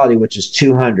neutrality, which is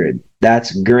 200.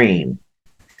 That's green.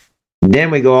 Then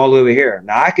we go all the way over here.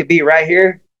 Now I could be right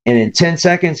here, and in 10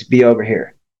 seconds, be over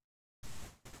here.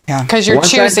 Yeah. Because you're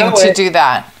choosing to do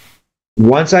that.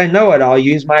 Once I know it, I'll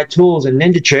use my tools and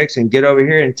ninja tricks and get over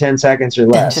here in 10 seconds or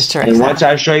less. And once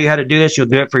I show you how to do this, you'll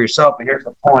do it for yourself. And here's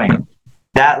the point.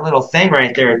 That little thing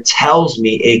right there tells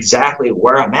me exactly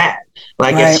where I'm at.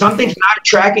 Like if something's not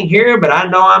tracking here, but I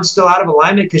know I'm still out of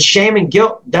alignment, because shame and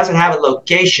guilt doesn't have a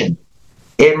location.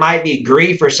 It might be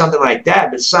grief or something like that,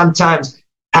 but sometimes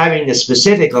having the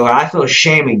specific, like I feel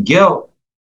shame and guilt,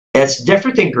 that's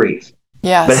different than grief.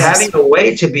 Yes. But having a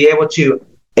way to be able to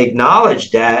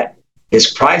acknowledge that is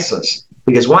priceless,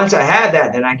 because once I have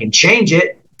that, then I can change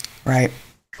it. Right.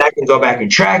 I can go back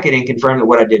and track it and confirm that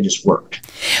what I did just worked.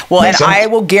 Well, and I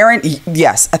will guarantee,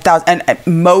 yes, 1,000. And at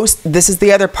most, this is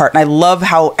the other part. And I love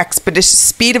how expeditious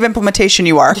speed of implementation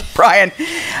you are, Brian.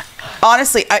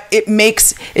 Honestly,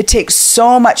 it takes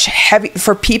so much heavy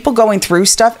for people going through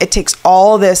stuff. It takes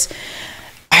all this.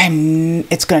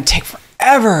 It's going to take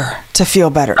forever to feel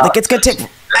better. Like it's going to take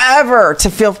forever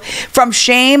to feel from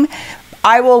shame.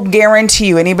 I will guarantee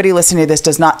you, anybody listening to this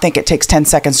does not think it takes 10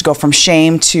 seconds to go from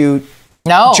shame to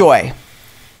joy.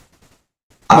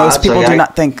 Most people do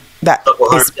not think that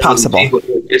is possible. People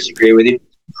who disagree with you.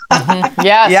 Mm-hmm.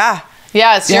 Yes. Yeah.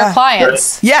 Yes, your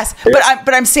clients. Yes,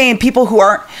 but I'm saying people who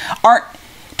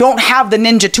don't have the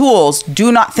ninja tools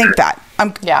do not think that.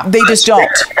 They just don't.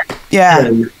 Yeah.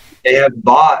 And they have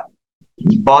bought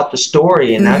the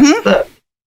story, and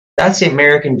that's the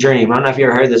American dream. I don't know if you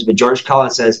ever heard this, but George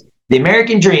Collins says the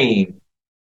American dream.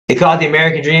 They call it the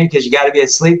American dream because you got to be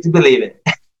asleep to believe it.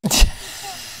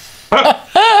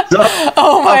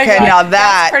 Oh my God. Now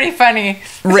that's pretty funny.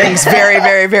 Rings very,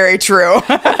 very, very true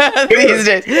these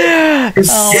days.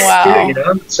 Oh, wow. You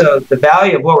know? So the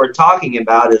value of what we're talking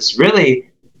about is really,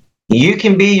 you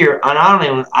can be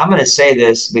I'm going to say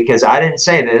this because I didn't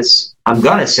say this. I'm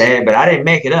going to say it, but I didn't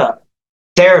make it up.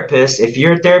 Therapist, if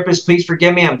you're a therapist, please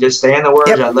forgive me. I'm just saying the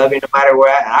words. Yep. I love you no matter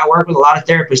where. And I work with a lot of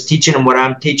therapists teaching them what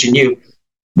I'm teaching you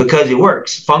because it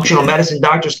works. Functional medicine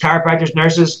doctors, chiropractors,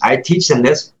 nurses, I teach them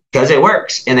this because it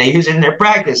works, and they use it in their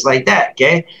practice like that,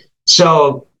 okay?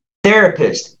 So,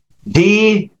 therapist,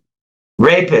 the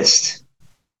rapist.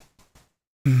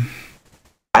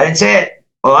 I didn't say it.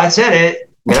 Well, I said it,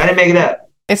 but I didn't make it up.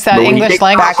 It's that English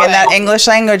language. Back in that English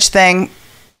language thing.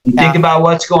 You think about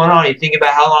what's going on. You think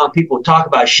about how long people talk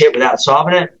about shit without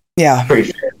solving it. Yeah.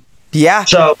 Pretty fair. Yeah.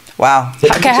 So, wow.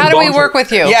 Okay, how do we work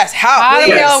with you? Yes, how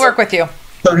do we all work with you?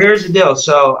 So here's the deal.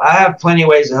 So I have plenty of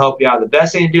ways to help you out. The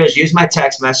best thing to do is use my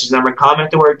text message number, comment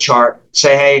the word chart,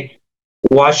 say, hey,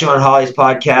 watch you on Holly's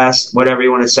podcast, whatever you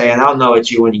want to say, and I'll know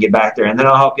it's you when you get back there, and then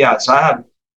I'll help you out. So I have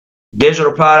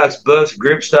digital products, books,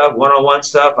 group stuff, one-on-one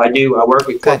stuff. I work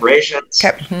with corporations.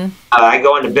 Okay. Mm-hmm. I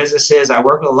go into businesses. I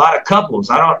work with a lot of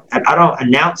couples. I don't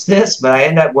announce this, but I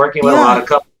end up working with a lot of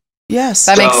couples. Yes.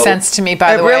 That makes sense to me,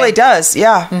 by the way. It really does.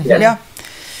 Yeah. Mm-hmm. Yeah.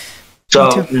 So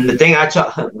the thing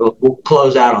we'll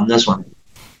close out on this one.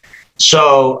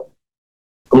 So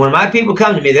when my people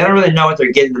come to me, they don't really know what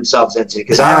they're getting themselves into,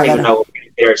 because I don't even know what we're going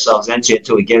to get ourselves into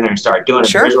until we get in there and start doing it.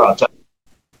 Sure. Here's what I'll tell you.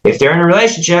 If they're in a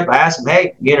relationship, I ask them,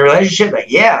 hey, you in a relationship?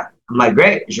 Like, yeah. I'm like,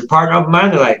 great. Is your partner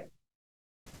open-minded? They're like,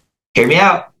 hear me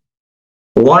out.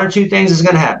 One or two things is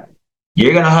going to happen.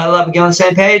 You're going to huddle up and get on the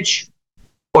same page,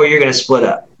 or you're going to split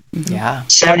up. Yeah.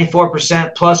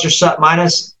 74% plus or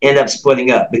minus end up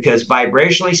splitting up, because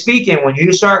vibrationally speaking, when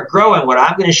you start growing, what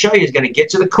I'm going to show you is going to get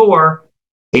to the core,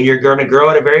 and you're going to grow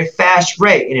at a very fast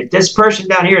rate. And if this person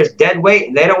down here is dead weight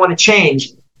and they don't want to change,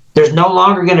 there's no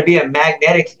longer going to be a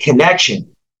magnetic connection,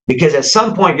 because at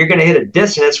some point you're going to hit a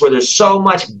dissonance where there's so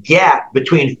much gap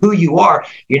between who you are.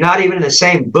 You're not even in the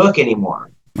same book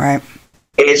anymore. Right.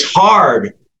 And it's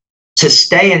hard to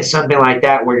stay in something like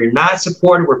that where you're not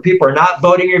supported, where people are not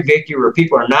voting your victory, where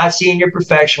people are not seeing your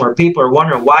perfection, where people are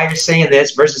wondering why you're saying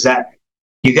this versus that,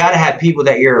 you got to have people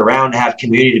that you're around to have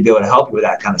community to be able to help you with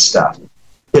that kind of stuff.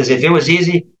 Because if it was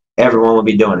easy, everyone would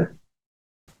be doing it.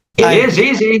 It is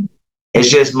easy. It's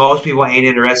just most people ain't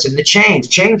interested in the change.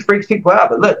 Change freaks people out.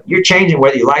 But look, you're changing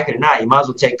whether you like it or not. You might as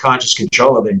well take conscious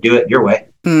control of it and do it your way.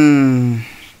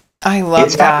 I love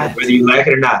it's happening, whether you like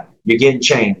it or not. You're getting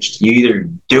changed. You either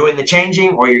doing the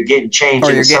changing or you're getting changed.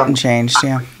 Or you're getting changed,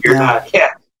 yeah. You're not,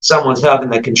 someone's having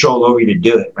the control over you to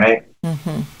do it, right?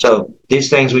 Mm-hmm. So these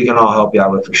things we can all help you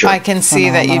out with for sure. I can see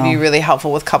that you'd be really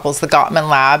helpful with couples. The Gottman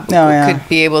Lab could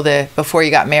be able to, before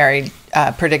you got married,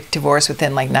 predict divorce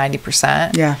within like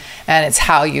 90%. Yeah. And it's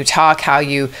how you talk, how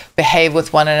you behave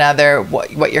with one another,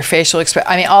 what your facial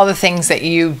expression, I mean, all the things that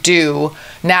you do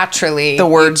naturally. The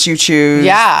words you choose.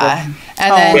 Yeah.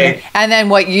 And then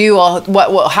what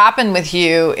will happen with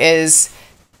you is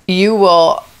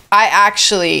I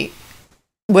actually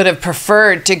would have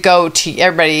preferred to go to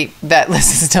everybody that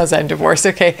listens knows I'm divorced.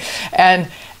 Okay. And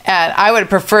I would have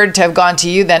preferred to have gone to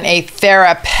you than a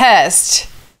therapist,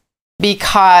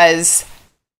 because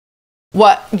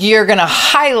what you're going to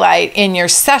highlight in your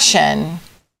session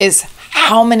is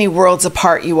how many worlds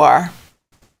apart you are.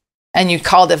 And you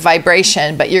called it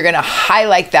vibration, but you're going to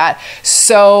highlight that.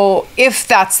 So if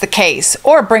that's the case,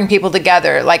 or bring people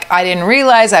together, like I didn't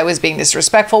realize I was being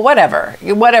disrespectful, whatever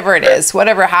it is,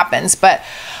 whatever happens. But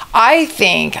I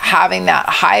think having that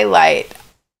highlight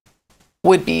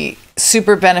would be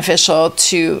super beneficial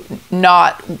to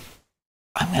not,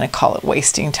 I'm going to call it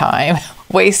wasting time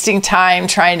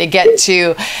trying to get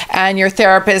to. And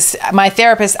my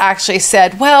therapist actually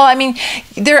said, well, I mean,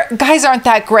 guys aren't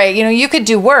that great. You know, you could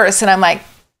do worse. And I'm like,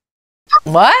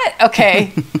 what?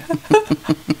 Okay.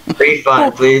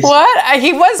 Refund, please. What?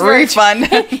 He was very fun.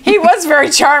 He was very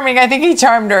charming. I think he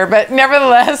charmed her, but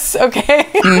nevertheless, okay.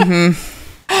 Mm-hmm.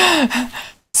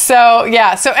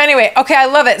 So anyway, okay, I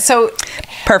love it. So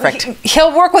perfect.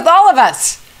 He'll work with all of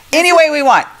us. Any way we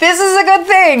want. This is a good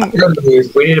thing.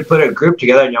 If we need to put a group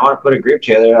together and you want to put a group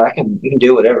together, we can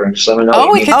do whatever. Just let me know. That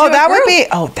would be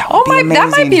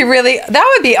amazing.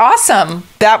 That would be awesome.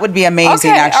 That would be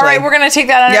amazing, actually. All right, we're going to take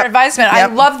that under advisement. Yep.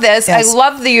 I love this. Yes. I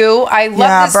love you. I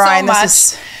love this Brian, so much.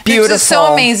 This is beautiful. This is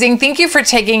so amazing. Thank you for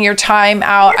taking your time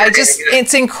out.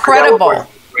 It's incredible.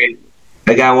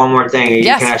 I got one more thing.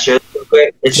 Yes. Can I share this real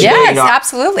quick? Yes,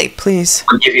 absolutely. Please.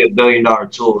 I'll give you $1 billion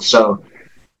tool. So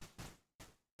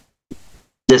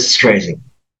this is crazy.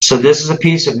 So this is a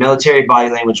piece of military body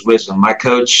language wisdom. My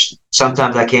coach,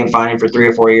 sometimes I can't find him for 3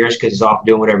 or 4 years because he's off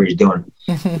doing whatever he's doing.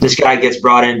 Mm-hmm. This guy gets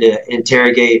brought in to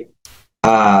interrogate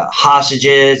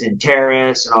hostages and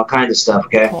terrorists and all kinds of stuff.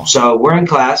 Okay. Cool. So we're in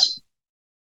class.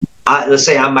 Let's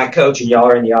say I'm my coach and y'all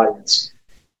are in the audience.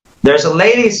 There's a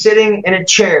lady sitting in a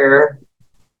chair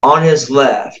on his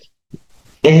left.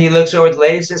 And he looks over at the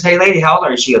lady and says, "Hey lady, how old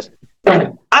are you?" She goes,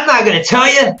 "I'm not going to tell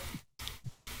you."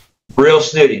 Real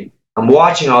snooty. I'm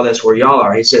watching all this where y'all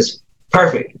are. He says,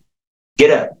 "Perfect.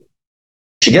 Get up."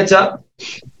 She gets up.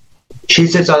 She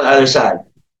sits on the other side.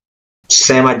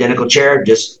 Same identical chair,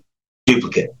 just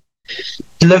duplicate.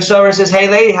 He looks over and says, "Hey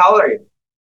lady, how old are you?"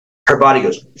 Her body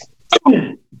goes,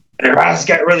 and her eyes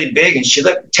got really big and she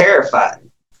looked terrified.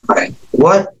 Like,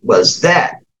 what was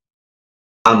that?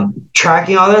 I'm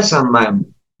tracking all this.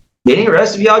 I'm getting the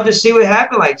rest of y'all just see what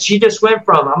happened. Like, she just went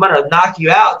from "I'm going to knock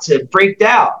you out" to freaked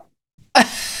out.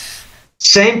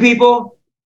 Same people,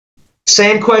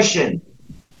 same question,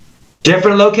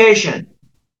 different location.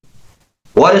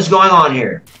 What is going on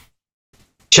here?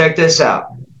 Check this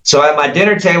out. So at my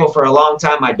dinner table for a long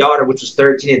time, my daughter, which was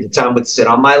 13 at the time, would sit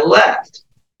on my left.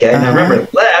 Okay, Now remember,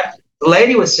 left, the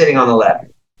lady was sitting on the left,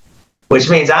 which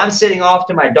means I'm sitting off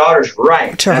to my daughter's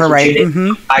right. To her right.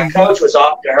 Mm-hmm. My coach was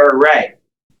off to her right.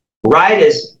 Right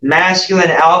is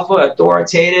masculine, alpha,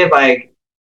 authoritative, like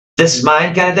this is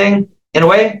mine kind of thing, in a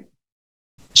way.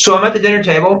 So I'm at the dinner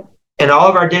table, and all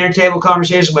of our dinner table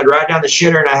conversations went right down the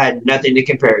shitter, and I had nothing to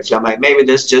compare it to. I'm like, maybe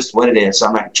this is just what it is. So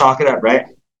I'm like, chalk it up, right?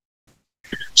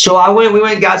 So we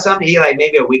went and got something to eat like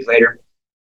maybe a week later,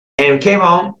 and we came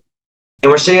home,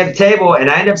 and we're sitting at the table, and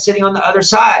I ended up sitting on the other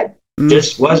side.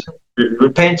 Just wasn't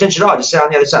paying attention at all, just sat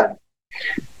on the other side.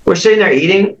 We're sitting there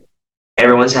eating.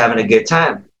 Everyone's having a good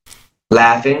time,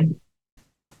 laughing.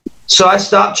 So I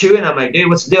stopped chewing. I'm like, "Dude,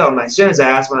 what's the deal?" I'm like, as soon as I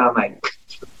asked one, I'm like,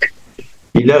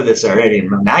 "You know this already." And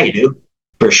I'm like, "Now you do,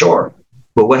 for sure."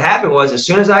 But what happened was, as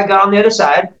soon as I got on the other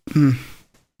side,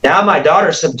 now my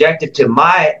daughter's subjected to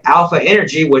my alpha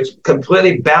energy, which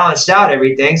completely balanced out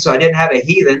everything. So I didn't have a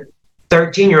heathen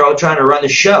 13-year-old trying to run the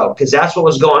show, because that's what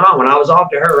was going on. When I was off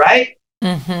to her right,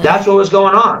 Mm-hmm. That's what was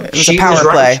going on. It was a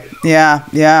power play.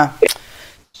 Yeah. As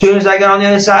soon as I got on the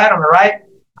other side, on the right,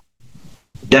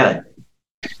 done.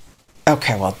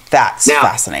 Okay, well, that's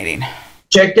fascinating.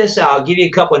 Check this out. I'll give you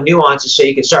a couple of nuances so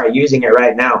you can start using it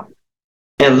right now.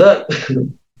 And look,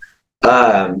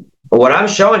 what I'm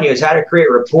showing you is how to create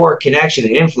rapport, connection,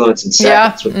 and influence in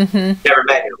seconds with people you've never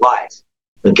met in your life.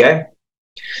 Okay?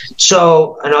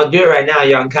 So, and I'll do it right now.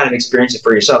 Y'all can kind of experience it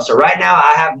for yourself. So right now,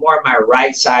 I have more of my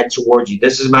right side towards you.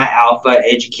 This is my alpha,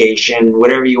 education,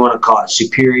 whatever you want to call it,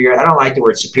 superior. I don't like the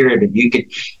word superior, but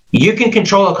you can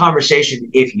control a conversation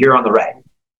if you're on the right.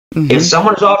 Mm-hmm. If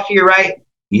someone's off to your right,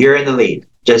 you're in the lead.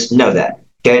 Just know that.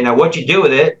 Okay, now what you do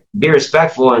with it, be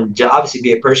respectful and obviously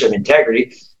be a person of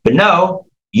integrity, but no,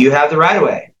 you have the right of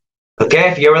way. Okay,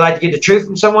 if you ever like to get the truth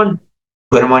from someone,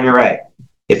 put them on your right.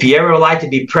 If you ever like to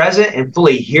be present and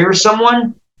fully hear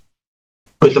someone,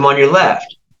 put them on your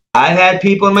left. I've had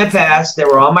people in my past that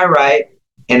were on my right,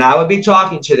 and I would be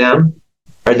talking to them,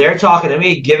 or they're talking to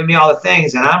me, giving me all the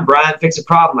things, and I'm Brian Fix a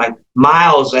Problem, like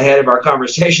miles ahead of our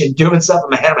conversation, doing stuff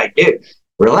in my head. I'm like, dude,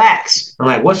 relax. I'm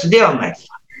like, what's the deal? I'm like,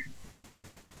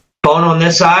 phone on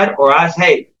this side, or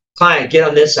hey, client, get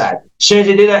on this side. As soon as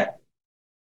you do that,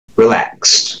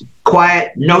 relaxed,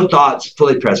 quiet, no thoughts,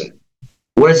 fully present.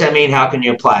 What does that mean? How can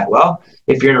you apply it? Well,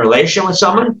 if you're in a relationship with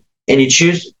someone and you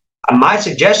choose, my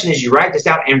suggestion is you write this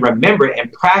down and remember it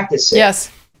and practice it.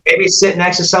 Yes. Maybe sit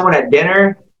next to someone at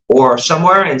dinner or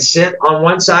somewhere and sit on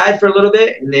one side for a little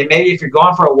bit. And then maybe if you're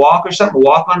going for a walk or something,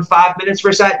 walk on 5 minutes for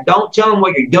a side. Don't tell them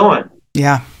what you're doing.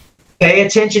 Yeah. Pay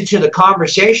attention to the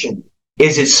conversation.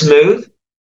 Is it smooth?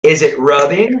 Is it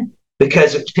rubbing?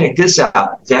 Because check this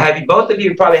out. So both of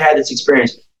you probably had this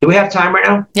experience. Do we have time right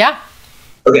now? Yeah.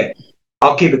 Okay.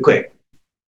 I'll keep it quick.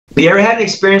 Have you ever had an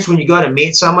experience when you go to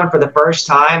meet someone for the first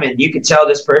time and you can tell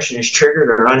this person is triggered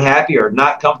or unhappy or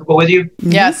not comfortable with you?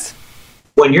 Yes.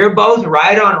 When you're both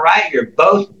right on right, you're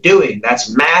both doing. That's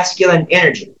masculine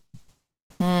energy.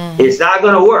 It's not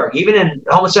going to work. Even in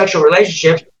homosexual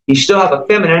relationships, you still have a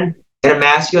feminine and a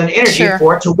masculine energy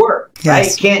for it to work. Yes.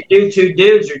 Right? You can't do two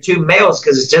dudes or two males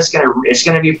because it's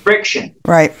gonna be friction.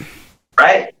 Right.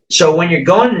 Right? So when you're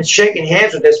going and shaking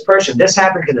hands with this person, this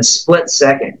happens in a split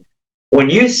second. When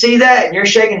you see that and you're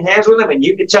shaking hands with them and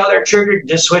you can tell they're triggered,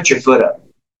 just switch your foot up.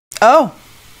 Oh.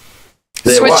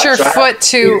 Switch your foot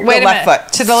to the left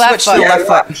foot. To the left foot. To the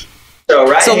left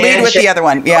foot. So lead with the other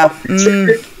one. Yeah.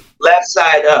 Left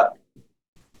side up.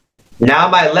 Now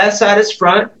my left side is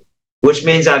front, which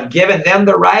means I've given them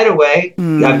the right of way.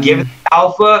 I've given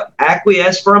alpha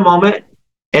acquiesce for a moment,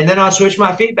 and then I'll switch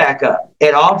my feet back up.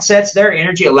 It offsets their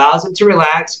energy, allows them to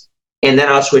relax, and then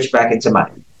I'll switch back into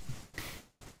mine.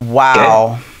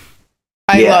 Wow.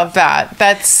 Okay? I love that.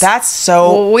 That's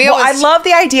so. I love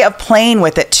the idea of playing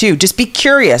with it too. Just be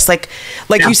curious, like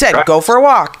you said, go for a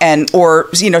walk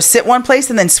or sit one place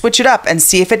and then switch it up and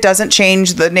see if it doesn't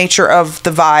change the nature of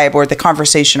the vibe or the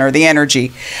conversation or the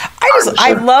energy.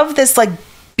 I love this. Like,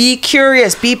 be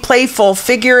curious, be playful,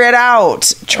 figure it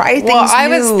out, try things. Well, I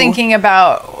was thinking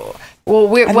about. Well,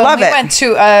 we went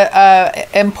to a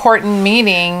important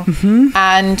meeting,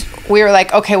 and we were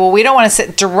like, okay, well, we don't want to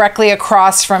sit directly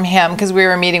across from him because we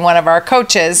were meeting one of our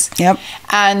coaches. Yep.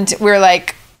 And we were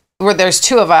like, there's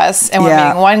two of us, and we're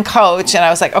meeting one coach. And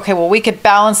I was like, okay, well, we could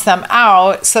balance them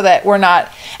out so that we're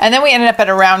not. And then we ended up at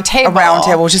a round table.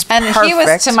 Which is perfect. And he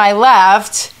was to my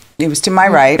left. He was to my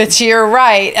right. But to your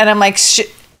right. And I'm like,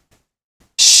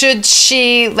 should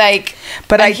she like?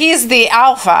 But he's the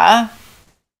alpha.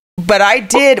 But I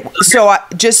did,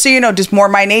 just so you know, just more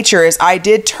my nature is I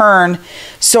did turn,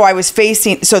 so I was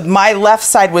facing, so my left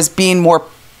side was being more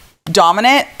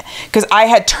dominant because I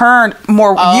had turned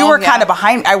more, you were kind of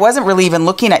behind, I wasn't really even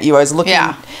looking at you, I was looking,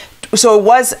 so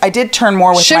I did turn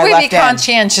more with my left end. Should we be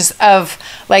conscientious of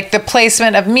like the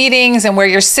placement of meetings and where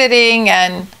you're sitting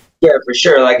and? Yeah, for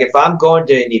sure. Like if I'm going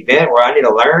to an event where I need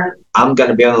to learn, I'm going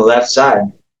to be on the left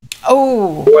side.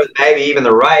 Oh. Or maybe even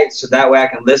the right, so that way I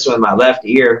can listen with my left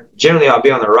ear. Generally, I'll be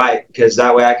on the right because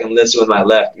that way I can listen with my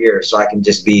left ear so I can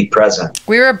just be present.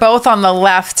 We were both on the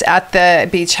left at the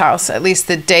beach house, at least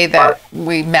the day that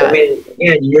we met. I mean,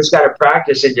 again, you just got to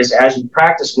practice it. Just as you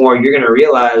practice more, you're going to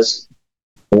realize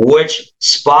which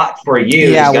spot for you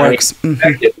is going to be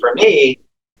effective. For me,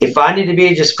 if I need to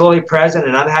be just fully present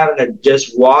and I'm having to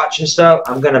just watch and stuff,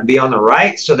 I'm going to be on the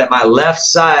right so that my left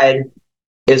side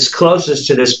is closest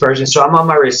to this person, so I'm on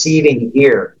my receiving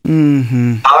ear.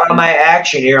 Out on my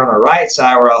action ear on the right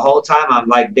side, where the whole time I'm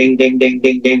like ding, ding, ding,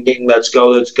 ding, ding, ding, let's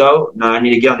go. Now I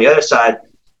need to get on the other side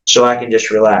so I can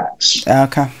just relax.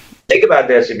 Okay. Think about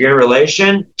this. If you're in a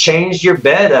relation, change your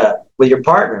bed up with your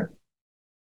partner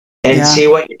and see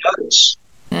what you notice.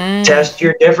 Test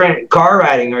your different car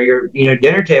riding or your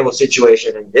dinner table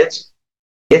situation, and it's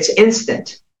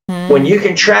instant. When you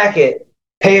can track it,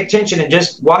 pay attention and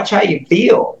just watch how you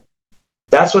feel.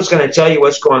 That's what's going to tell you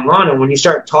what's going on. And when you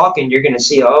start talking, you're going to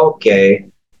see, okay,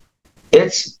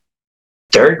 it's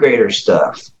third grader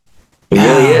stuff. It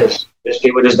really is. Just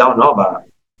people just don't know about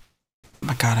it. Oh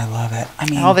my God, I love it. I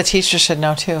mean, all the teachers should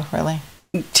know too, really.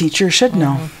 Teachers should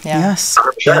know. Yeah. Yes.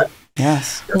 100%.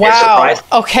 Yes. Wow.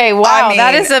 Okay. Wow. I mean,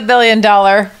 that is $1 billion.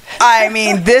 I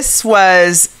mean, this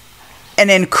was an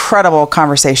incredible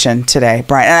conversation today,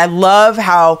 Brian. And I love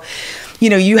how,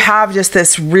 you have just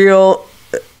this real,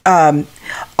 I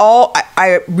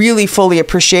really fully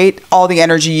appreciate all the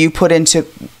energy you put into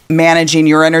managing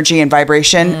your energy and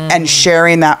vibration and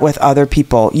sharing that with other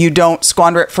people. You don't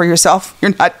squander it for yourself.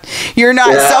 You're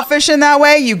not selfish in that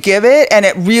way. You give it, and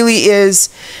it really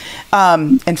is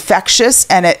infectious,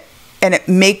 and it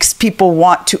makes people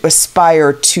want to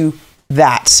aspire to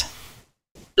that.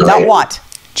 Not want,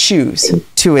 choose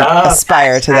to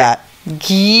aspire to that.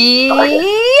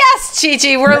 Yes,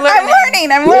 Chi-Chi, we're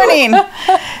learning. I'm learning.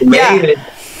 Maybe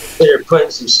they're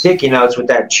putting some sticky notes with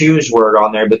that choose word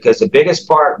on there, because the biggest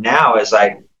part now is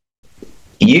like,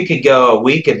 you could go a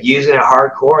week of using it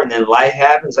hardcore and then life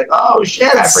happens, like, oh shit,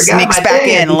 I forgot Sneaks my back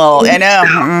thing. in a little, I know.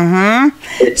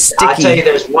 I'll tell you,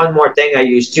 there's one more thing I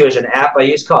use too. There's an app I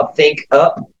use called Think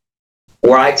Up,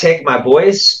 where I take my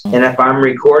voice, and if I'm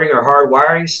recording or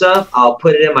hardwiring stuff, I'll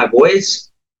put it in my voice,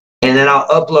 and then I'll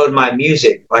upload my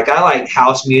music. Like, I like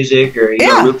house music or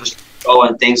Rufus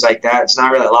and things like that. It's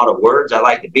not really a lot of words. I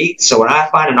like the beat. So when I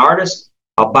find an artist,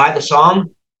 I'll buy the song,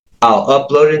 I'll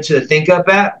upload it into the Think Up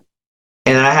app,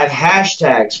 and I have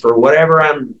hashtags for whatever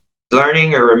I'm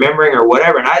learning or remembering or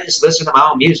whatever, and I just listen to my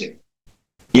own music.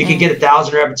 You can get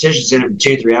 1,000 repetitions in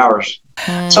 2-3 hours.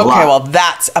 Okay, well,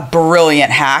 that's a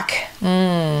brilliant hack.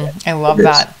 I love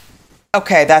that.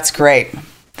 Okay, that's great.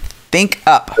 Think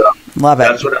Up. Love it.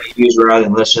 That's what I use rather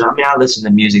than listen. I mean, I listen to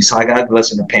music, so I got to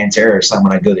listen to Pantera or something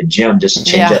when I go to the gym just to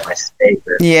change up my state.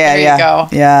 Yeah, there you go.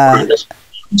 Yeah.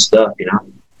 Stuff, Perfect.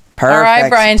 All right,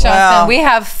 Brian Johnson. We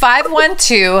have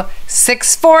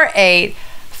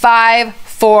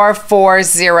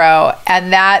 512-648-5440,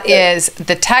 and that is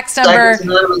the text number.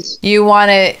 You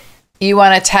want to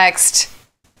text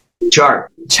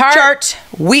Chart,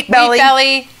 Wheat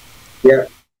Belly. Yeah.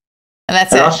 And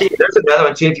that's and it. I'll see, there's another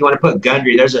one too. If you want to put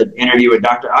Gundry, there's an interview with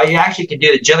Dr. Oh, you actually can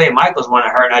do the Jillian Michaels one I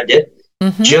heard I did.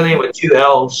 Jillian with 2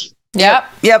 L's. Yep.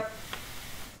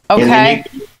 And then Okay. you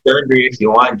can use Gundry if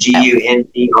you want.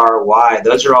 Gundry.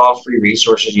 Those are all free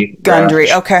resources you can grab.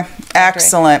 Gundry. Okay.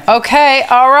 Excellent. Okay.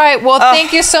 All right. Well,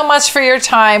 thank you so much for your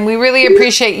time. We really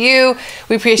appreciate you.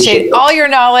 We appreciate all your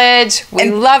knowledge.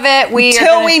 We love it.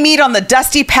 Until we meet on the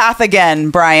dusty path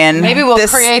again, Brian. Maybe we'll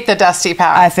create the dusty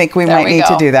path. I think we might need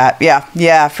to do that.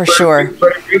 Yeah, for sure.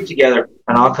 Put a group together,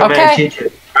 and I'll come in and teach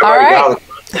you. All right.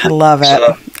 I love it.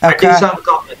 So I do something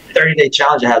called the 30-day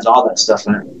challenge that has all that stuff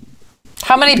in it.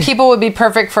 How many people would be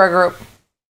perfect for a group?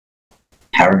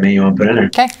 However many you want to put in there.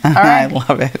 Okay. All right. I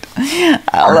love it.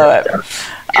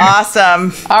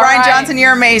 Awesome. Brian Johnson,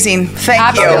 you're amazing.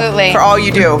 Thank you for all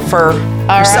you do for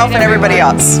yourself and everybody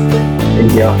else.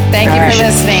 Thank you. Thank you for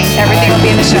listening. Everything will be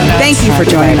in the show notes. Thank you for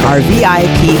joining our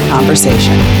VIP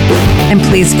conversation. And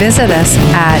please visit us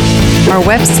at our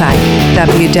website,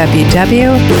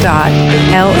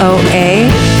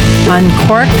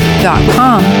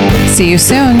 www.loauncork.com. See you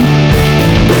soon.